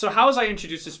 So how was I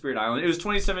introduced to Spirit Island? It was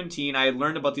 2017. I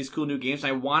learned about these cool new games,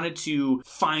 and I wanted to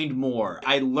find more.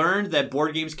 I learned that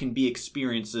board games can be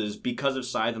experiences because of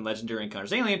Scythe and Legendary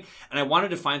Encounters Alien, and I wanted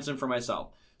to find some for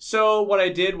myself. So what I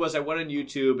did was I went on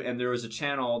YouTube, and there was a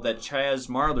channel that Chaz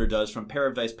Marler does from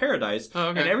Paradise Paradise. Oh,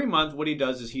 okay. And every month what he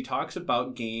does is he talks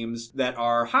about games that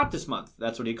are hot this month.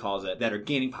 That's what he calls it. That are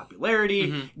gaining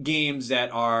popularity. Games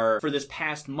that are, for this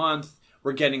past month,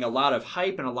 we're getting a lot of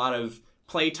hype and a lot of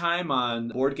playtime on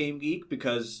Board Game Geek,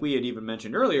 because we had even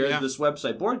mentioned earlier, this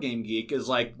website, Board Game Geek, is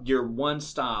like your one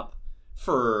stop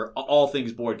for all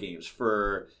things board games,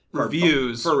 for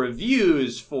reviews,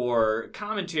 for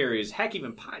commentaries, heck,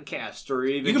 even podcasts, or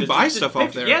even you can buy stuff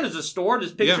off there. Yeah, there's a store,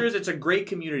 there's pictures. It's a great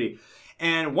community.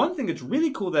 And one thing that's really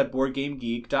cool that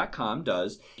BoardGameGeek.com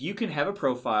does, you can have a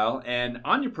profile, and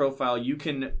on your profile you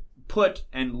can put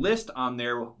and list on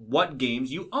there what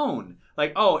games you own.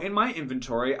 Like, oh, in my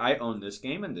inventory, I own this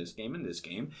game and this game and this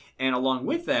game. And along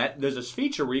with that, there's this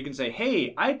feature where you can say,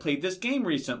 hey, I played this game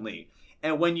recently.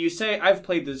 And when you say, I've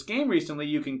played this game recently,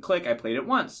 you can click, I played it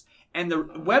once. And the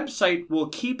website will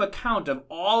keep account of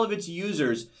all of its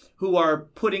users who are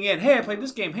putting in, hey, I played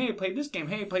this game, hey, I played this game,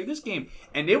 hey, I played this game.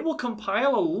 And it will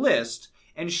compile a list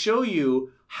and show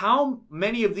you how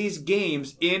many of these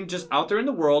games just out there in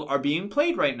the world are being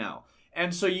played right now.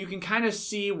 And so you can kind of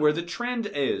see where the trend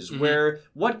is, where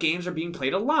what games are being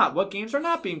played a lot, what games are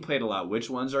not being played a lot, which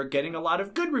ones are getting a lot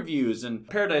of good reviews. And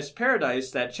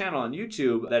Paradise, that channel on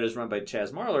YouTube that is run by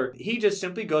Chaz Marler, he just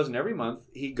simply goes, and every month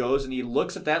he goes and he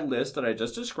looks at that list that I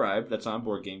just described that's on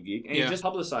Board Game Geek, and he just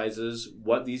publicizes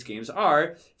what these games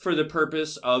are for the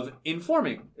purpose of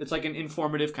informing. It's like an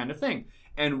informative kind of thing.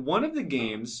 And one of the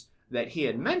games that he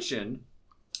had mentioned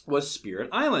was Spirit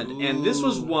Island. Ooh. And this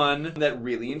was one that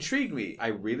really intrigued me. I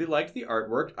really liked the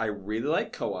artwork. I really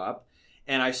liked co-op.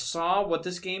 And I saw what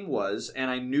this game was,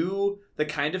 and I knew the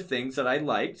kind of things that I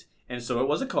liked. And so it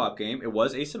was a co-op game. It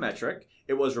was asymmetric.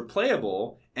 It was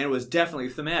replayable. And it was definitely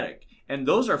thematic. And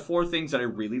those are four things that I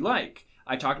really like.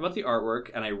 I talked about the artwork,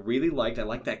 and I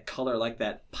like that color, I like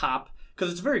that pop.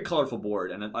 Because it's a very colorful board,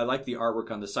 and I like the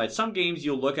artwork on the side. Some games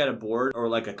you'll look at a board or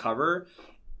like a cover,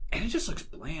 and it just looks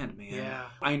bland, man. Yeah.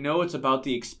 I know it's about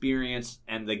the experience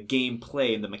and the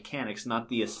gameplay and the mechanics, not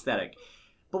the aesthetic.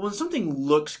 But when something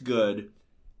looks good,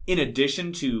 in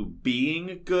addition to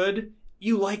being good,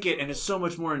 you like it and it's so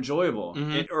much more enjoyable.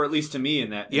 Or at least to me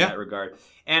in that regard.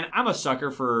 And I'm a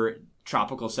sucker for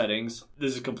tropical settings.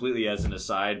 This is completely as an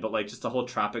aside, but like just the whole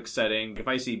tropic setting. If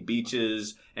I see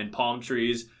beaches and palm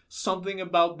trees, something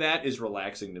about that is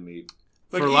relaxing to me.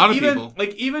 Like, for a lot of people.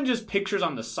 Like, even just pictures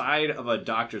on the side of a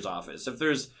doctor's office. If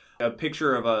there's a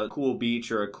picture of a cool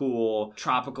beach or a cool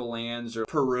tropical lands or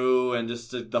Peru and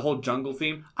just the whole jungle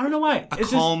theme, I don't know why.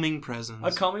 It's a calming presence.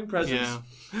 A calming presence.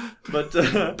 Yeah.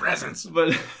 But, presence.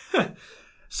 But,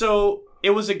 so,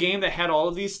 it was a game that had all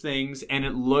of these things, and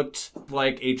it looked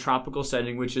like a tropical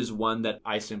setting, which is one that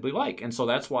I simply like. And so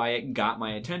that's why it got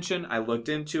my attention. I looked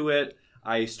into it.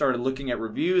 I started looking at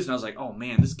reviews, and I was like, oh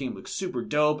man, this game looks super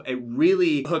dope. It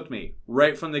really hooked me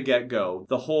right from the get-go.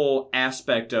 The whole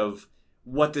aspect of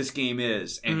what this game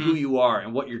is and who you are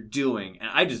and what you're doing.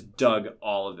 And I just dug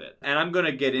all of it. And I'm going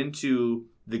to get into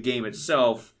the game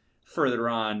itself further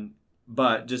on.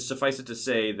 But just suffice it to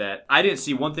say that I didn't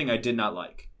see one thing I did not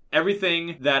like.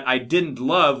 Everything that I didn't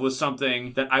love was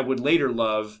something that I would later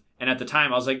love. And at the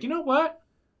time, I was like, you know what?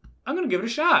 I'm going to give it a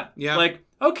shot. Yeah. Like,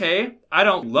 okay, I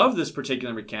don't love this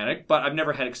particular mechanic, but I've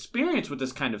never had experience with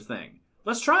this kind of thing.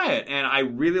 Let's try it. And I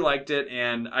really liked it,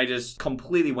 and I just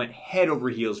completely went head over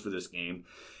heels for this game.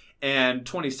 And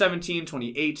 2017,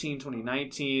 2018,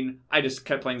 2019, I just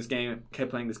kept playing this game,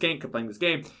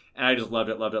 and I just loved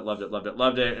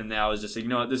it. And now I was just like, you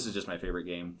know what, this is just my favorite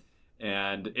game.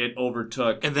 And it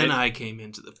overtook... And then I came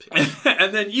into the pit.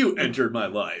 And then you entered my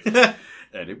life.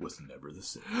 And it was never the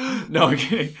same. No, I'm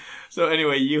kidding. So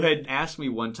anyway, you had asked me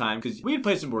one time, because we had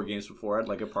played some board games before at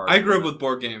like a party. I grew up with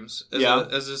board games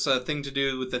as this thing to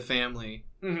do with the family.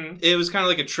 Mm-hmm. It was kind of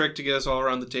like a trick to get us all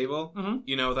around the table,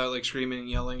 without like screaming and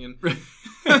yelling. And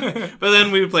but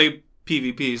then we would play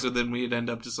PvP, so then we'd end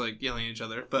up just like yelling at each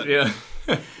other. But yeah.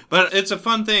 But it's a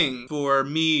fun thing for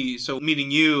me. So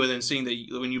meeting you and then seeing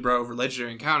that when you brought over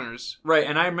Legendary Encounters. Right,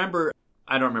 and I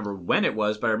don't remember when it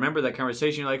was, but I remember that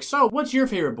conversation. You're like, so what's your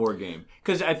favorite board game?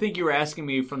 Because I think you were asking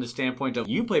me from the standpoint of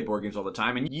you play board games all the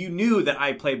time, and you knew that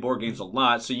I play board games a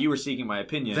lot, so you were seeking my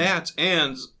opinion.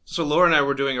 So Laura and I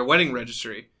were doing a wedding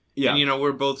registry. Yeah. And,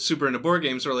 we're both super into board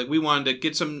games, so we wanted to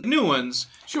get some new ones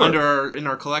in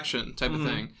our collection type of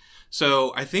thing.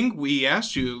 So I think we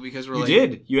asked you because you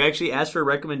did. You actually asked for a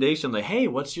recommendation, like, hey,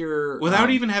 what's your... Without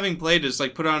even having played, just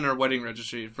like put it on our wedding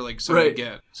registry for like someone to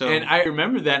get. So, and I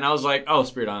remember that, and I was like, oh,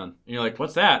 Spirit Island. And you're like,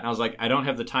 what's that? And I was like, I don't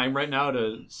have the time right now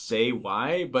to say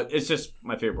why, but it's just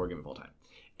my favorite board game of all time.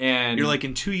 And you're like,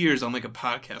 in 2 years, I'll make a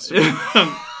podcast.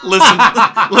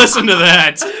 listen to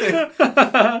that.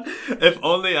 If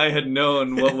only I had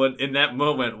known what would, in that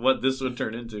moment, what this would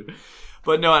turn into.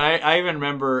 But no, I even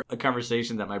remember a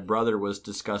conversation that my brother was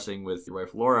discussing with your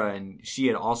wife, Laura, and she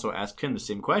had also asked him the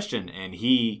same question, and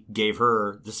he gave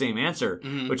her the same answer,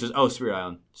 which is, Spirit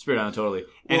Island. Spirit Island, totally.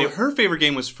 And her favorite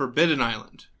game was Forbidden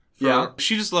Island.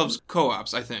 She just loves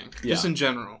co-ops, I think, just in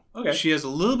general. Okay. She has a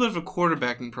little bit of a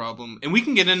quarterbacking problem, and we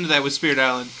can get into that with Spirit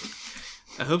Island.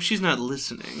 I hope she's not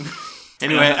listening.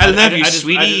 Anyway, I love you,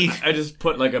 sweetie. I just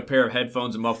put like a pair of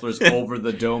headphones and mufflers over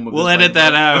the dome of We'll edit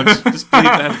that out. Just bleep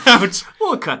that out.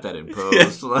 We'll cut that in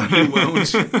post. You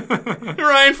won't.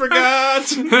 Ryan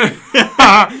forgot.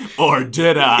 Or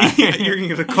did I? You're going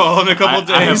to get a call in a couple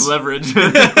days. I have leverage.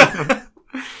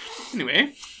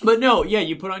 Anyway. But no, yeah,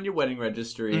 you put on your wedding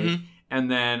registry.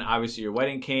 And then, obviously, your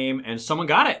wedding came, and someone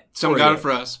got it. Someone got it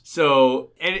for us.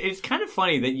 So, and it's kind of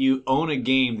funny that you own a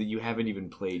game that you haven't even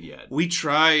played yet. We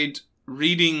tried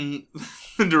reading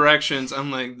the directions.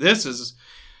 I'm like, this is...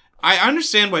 I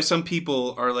understand why some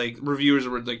people are like, reviewers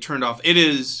are like turned off.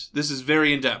 This is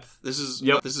very in-depth. This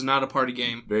is not a party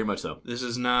game. Very much so. This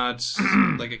is not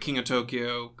like a King of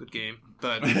Tokyo. Good game.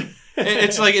 But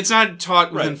it's like, it's not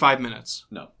taught within 5 minutes.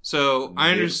 No. So I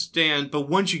understand, but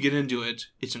once you get into it,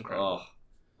 it's incredible.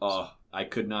 Oh, I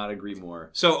could not agree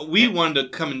more. So we wanted to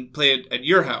come and play it at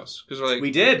your house. Because we're like... We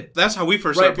did. That's how we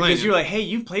first started playing because you're like, hey,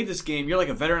 you've played this game. You're like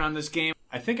a veteran on this game.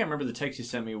 I think I remember the text you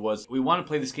sent me was, we want to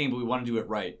play this game, but we want to do it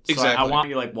right. So exactly. I want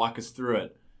you to like walk us through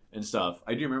it and stuff.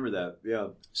 I do remember that. Yeah.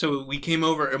 So we came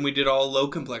over and we did all low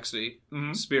complexity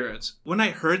spirits. When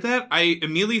I heard that, I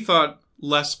immediately thought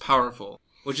less powerful,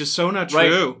 which is so not true.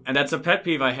 Right. And that's a pet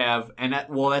peeve I have. And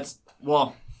that's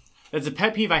a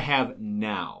pet peeve I have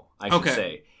now, I should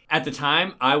say. At the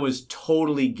time, I was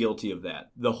totally guilty of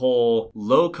that. The whole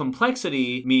low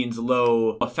complexity means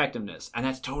low effectiveness. And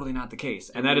that's totally not the case.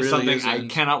 And that is something I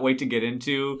cannot wait to get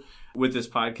into with this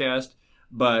podcast.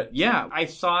 But yeah, I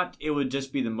thought it would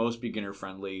just be the most beginner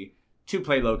friendly to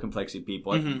play low complexity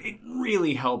people. It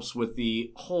really helps with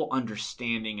the whole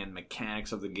understanding and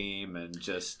mechanics of the game and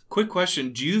just... Quick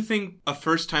question. Do you think a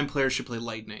first time player should play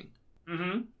Lightning?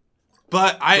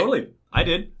 Totally. I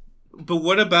did. But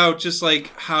what about just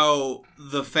like how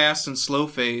the fast and slow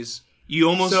phase, you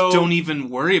almost don't even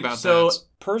worry about that. So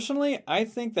personally, I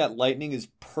think that Lightning is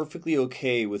perfectly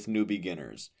okay with new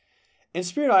beginners. In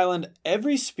Spirit Island,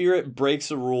 every spirit breaks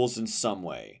the rules in some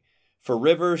way. For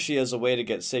River, she has a way to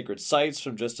get sacred sites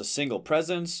from just a single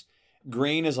presence.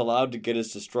 Green is allowed to get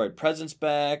his destroyed presence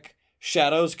back.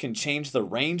 Shadows can change the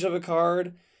range of a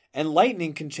card. And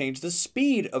Lightning can change the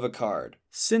speed of a card.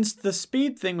 Since the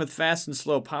speed thing with fast and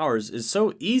slow powers is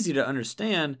so easy to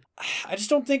understand, I just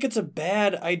don't think it's a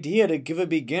bad idea to give a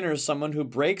beginner someone who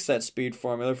breaks that speed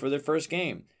formula for their first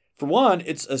game. For one,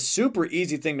 it's a super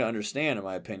easy thing to understand, in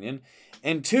my opinion.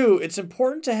 And two, it's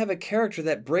important to have a character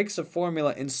that breaks a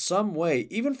formula in some way,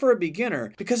 even for a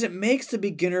beginner, because it makes the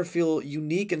beginner feel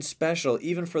unique and special,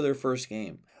 even for their first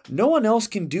game. No one else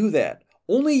can do that.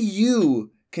 Only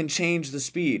you can change the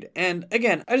speed. And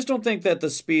again, I just don't think that the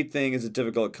speed thing is a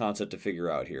difficult concept to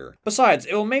figure out here. Besides,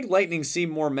 it will make lightning seem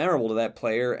more memorable to that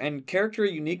player, and character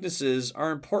uniquenesses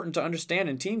are important to understand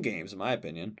in team games, in my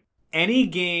opinion. Any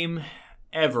game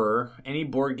ever, any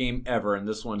board game ever, and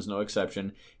this one's no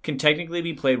exception, can technically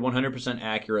be played 100%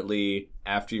 accurately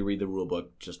after you read the rulebook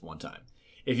just one time.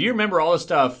 If you remember all the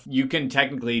stuff, you can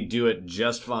technically do it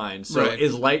just fine. So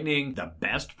Is Lightning the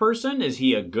best person? Is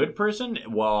he a good person?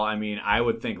 Well, I mean, I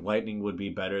would think Lightning would be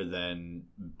better than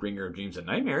Bringer of Dreams and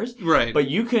Nightmares. Right. But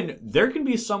there can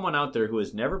be someone out there who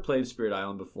has never played Spirit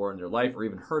Island before in their life or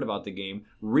even heard about the game,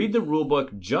 read the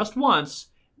rulebook just once,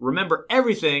 remember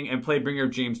everything, and play Bringer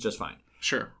of Dreams just fine.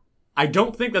 Sure. I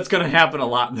don't think that's going to happen a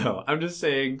lot, though. I'm just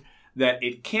saying that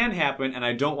it can happen, and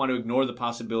I don't want to ignore the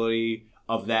possibility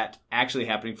of that actually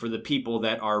happening for the people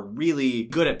that are really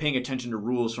good at paying attention to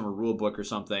rules from a rule book or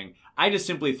something. I just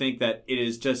simply think that it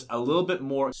is just a little bit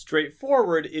more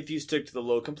straightforward if you stick to the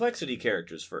low complexity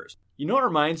characters first. You know what it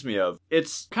reminds me of?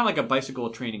 It's kind of like a bicycle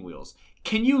with training wheels.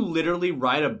 Can you literally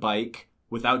ride a bike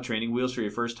without training wheels for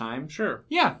your first time? Sure.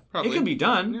 Yeah, probably. It can be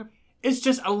done. Yeah. It's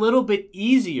just a little bit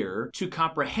easier to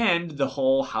comprehend the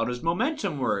whole how does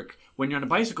momentum work. When you're on a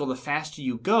bicycle, the faster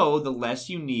you go, the less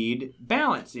you need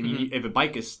balance. And if a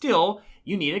bike is still,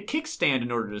 you need a kickstand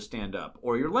in order to stand up,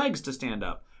 or your legs to stand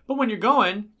up. But when you're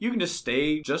going, you can just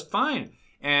stay just fine.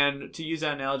 And to use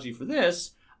that analogy for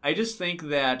this, I just think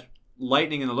that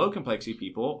Lightning and the low complexity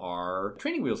people are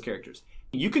training wheels characters.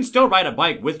 You can still ride a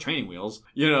bike with training wheels,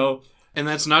 you know. And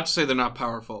that's not to say they're not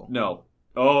powerful. No.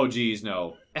 Oh, geez,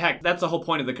 no. Heck, that's the whole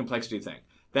point of the complexity thing.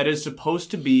 That is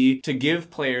supposed to be to give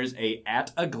players a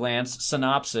at-a-glance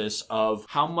synopsis of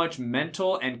how much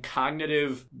mental and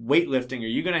cognitive weightlifting are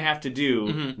you going to have to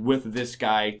do with this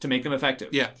guy to make them effective.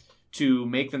 Yeah. To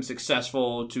make them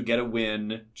successful, to get a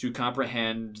win, to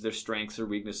comprehend their strengths or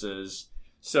weaknesses.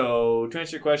 So, to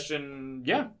answer your question,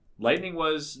 yeah. Lightning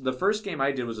was, the first game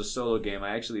I did was a solo game.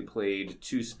 I actually played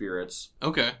 2 spirits.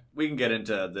 Okay. We can get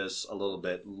into this a little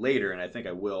bit later, and I think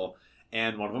I will.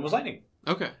 And one of them was Lightning.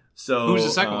 Okay. So who was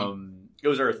the second one? It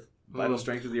was Earth. Vital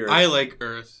Strength of the Earth. I like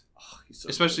Earth. Oh, he's so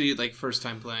especially good. like first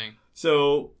time playing.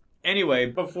 So anyway,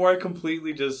 before I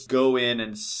completely just go in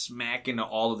and smack into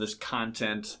all of this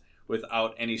content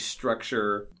without any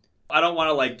structure, I don't want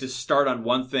to like just start on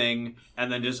one thing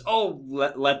and then just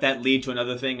let that lead to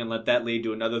another thing and let that lead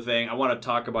to another thing. I want to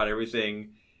talk about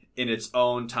everything in its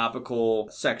own topical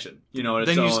section, you know.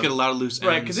 Then you just get a lot of loose ends,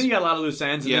 right? Because then you got a lot of loose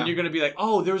ends, and then you're going to be like,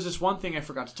 "Oh, there was this one thing I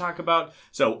forgot to talk about."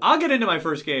 So I'll get into my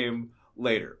first game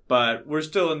later, but we're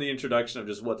still in the introduction of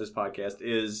just what this podcast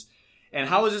is and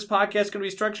how is this podcast going to be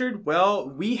structured. Well,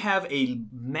 we have a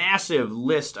massive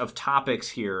list of topics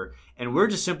here, and we're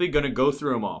just simply going to go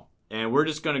through them all, and we're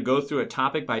just going to go through it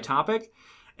topic by topic.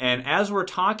 And as we're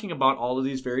talking about all of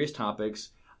these various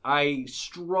topics, I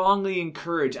strongly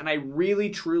encourage, and I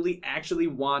really, truly, actually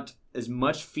want as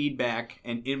much feedback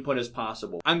and input as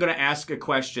possible. I'm going to ask a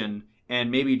question,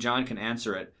 and maybe John can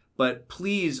answer it. But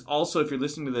please, also, if you're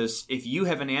listening to this, if you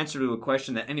have an answer to a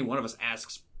question that any one of us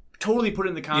asks, totally put it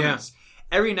in the comments. Yeah.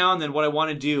 Every now and then, what I want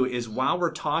to do is, while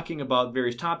we're talking about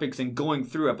various topics and going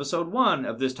through episode 1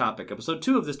 of this topic, episode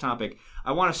 2 of this topic,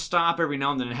 I want to stop every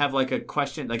now and then and have like a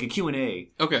question, like a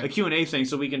Q&A. Okay. A Q&A thing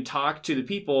so we can talk to the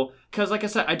people. Because like I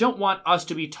said, I don't want us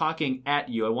to be talking at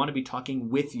you. I want to be talking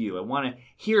with you. I want to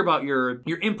hear about your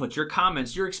inputs, your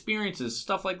comments, your experiences,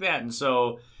 stuff like that. And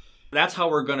so that's how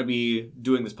we're going to be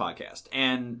doing this podcast.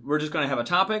 And we're just going to have a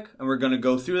topic, and we're going to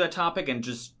go through that topic and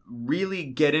just really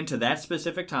get into that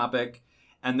specific topic.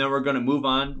 And then we're going to move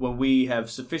on. When we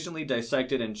have sufficiently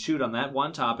dissected and chewed on that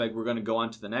one topic, we're going to go on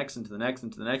to the next and to the next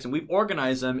and to the next. And we've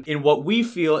organized them in what we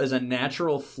feel is a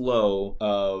natural flow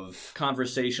of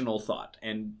conversational thought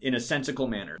and in a sensical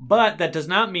manner. But that does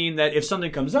not mean that if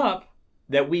something comes up,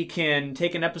 that we can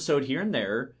take an episode here and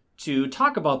there to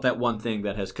talk about that one thing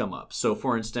that has come up. So,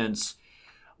 for instance,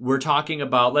 we're talking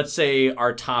about, let's say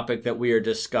our topic that we are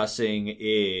discussing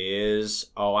is,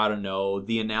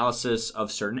 the analysis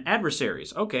of certain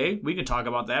adversaries. Okay, we can talk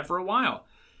about that for a while.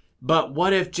 But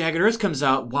what if Jagged Earth comes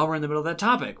out while we're in the middle of that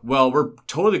topic? Well, we're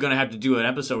totally going to have to do an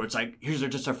episode where it's like, here's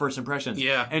just our first impressions.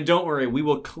 Yeah. And don't worry, we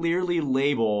will clearly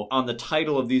label on the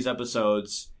title of these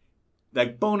episodes,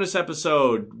 like bonus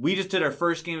episode, we just did our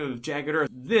first game of Jagged Earth.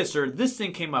 This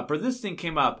thing came up, or this thing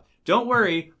came up. Don't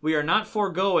worry, we are not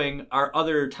foregoing our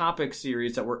other topic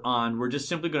series that we're on. We're just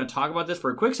simply going to talk about this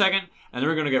for a quick second, and then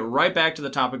we're going to get right back to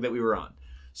the topic that we were on.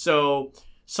 So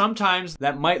sometimes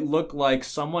that might look like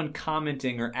someone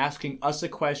commenting or asking us a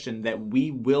question that we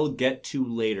will get to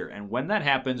later. And when that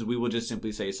happens, we will just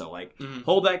simply say so. Like,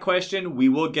 hold that question. We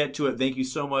will get to it. Thank you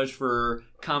so much for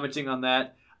commenting on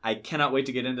that. I cannot wait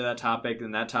to get into that topic,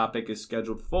 and that topic is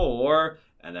scheduled for,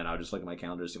 and then I'll just look at my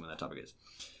calendar to see when that topic is.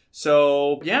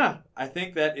 So, yeah, I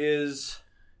think that's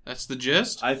the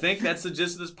gist? I think that's the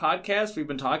gist of this podcast. We've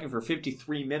been talking for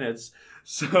 53 minutes,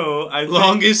 so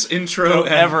longest intro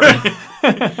ever.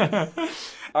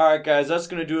 All right, guys, that's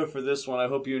going to do it for this one. I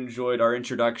hope you enjoyed our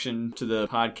introduction to the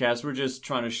podcast. We're just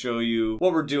trying to show you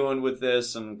what we're doing with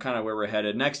this and kind of where we're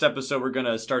headed. Next episode, we're going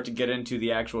to start to get into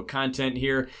the actual content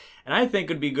here. And I think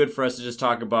it would be good for us to just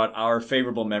talk about our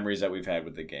favorable memories that we've had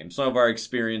with the game. Some of our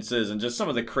experiences and just some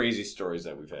of the crazy stories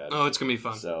that we've had. Oh, it's going to be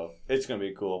fun. So, it's going to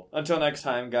be cool. Until next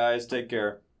time, guys, take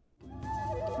care.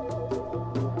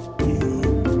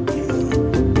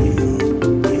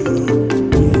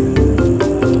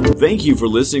 Thank you for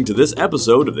listening to this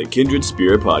episode of the Kindred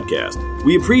Spirit Podcast.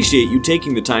 We appreciate you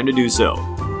taking the time to do so.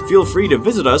 Feel free to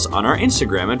visit us on our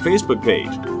Instagram and Facebook page.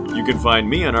 You can find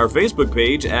me on our Facebook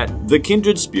page at The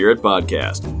Kindred Spirit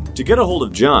Podcast. To get a hold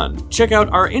of John, check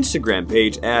out our Instagram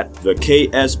page at the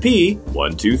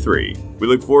KSP123. We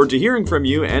look forward to hearing from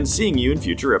you and seeing you in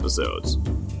future episodes.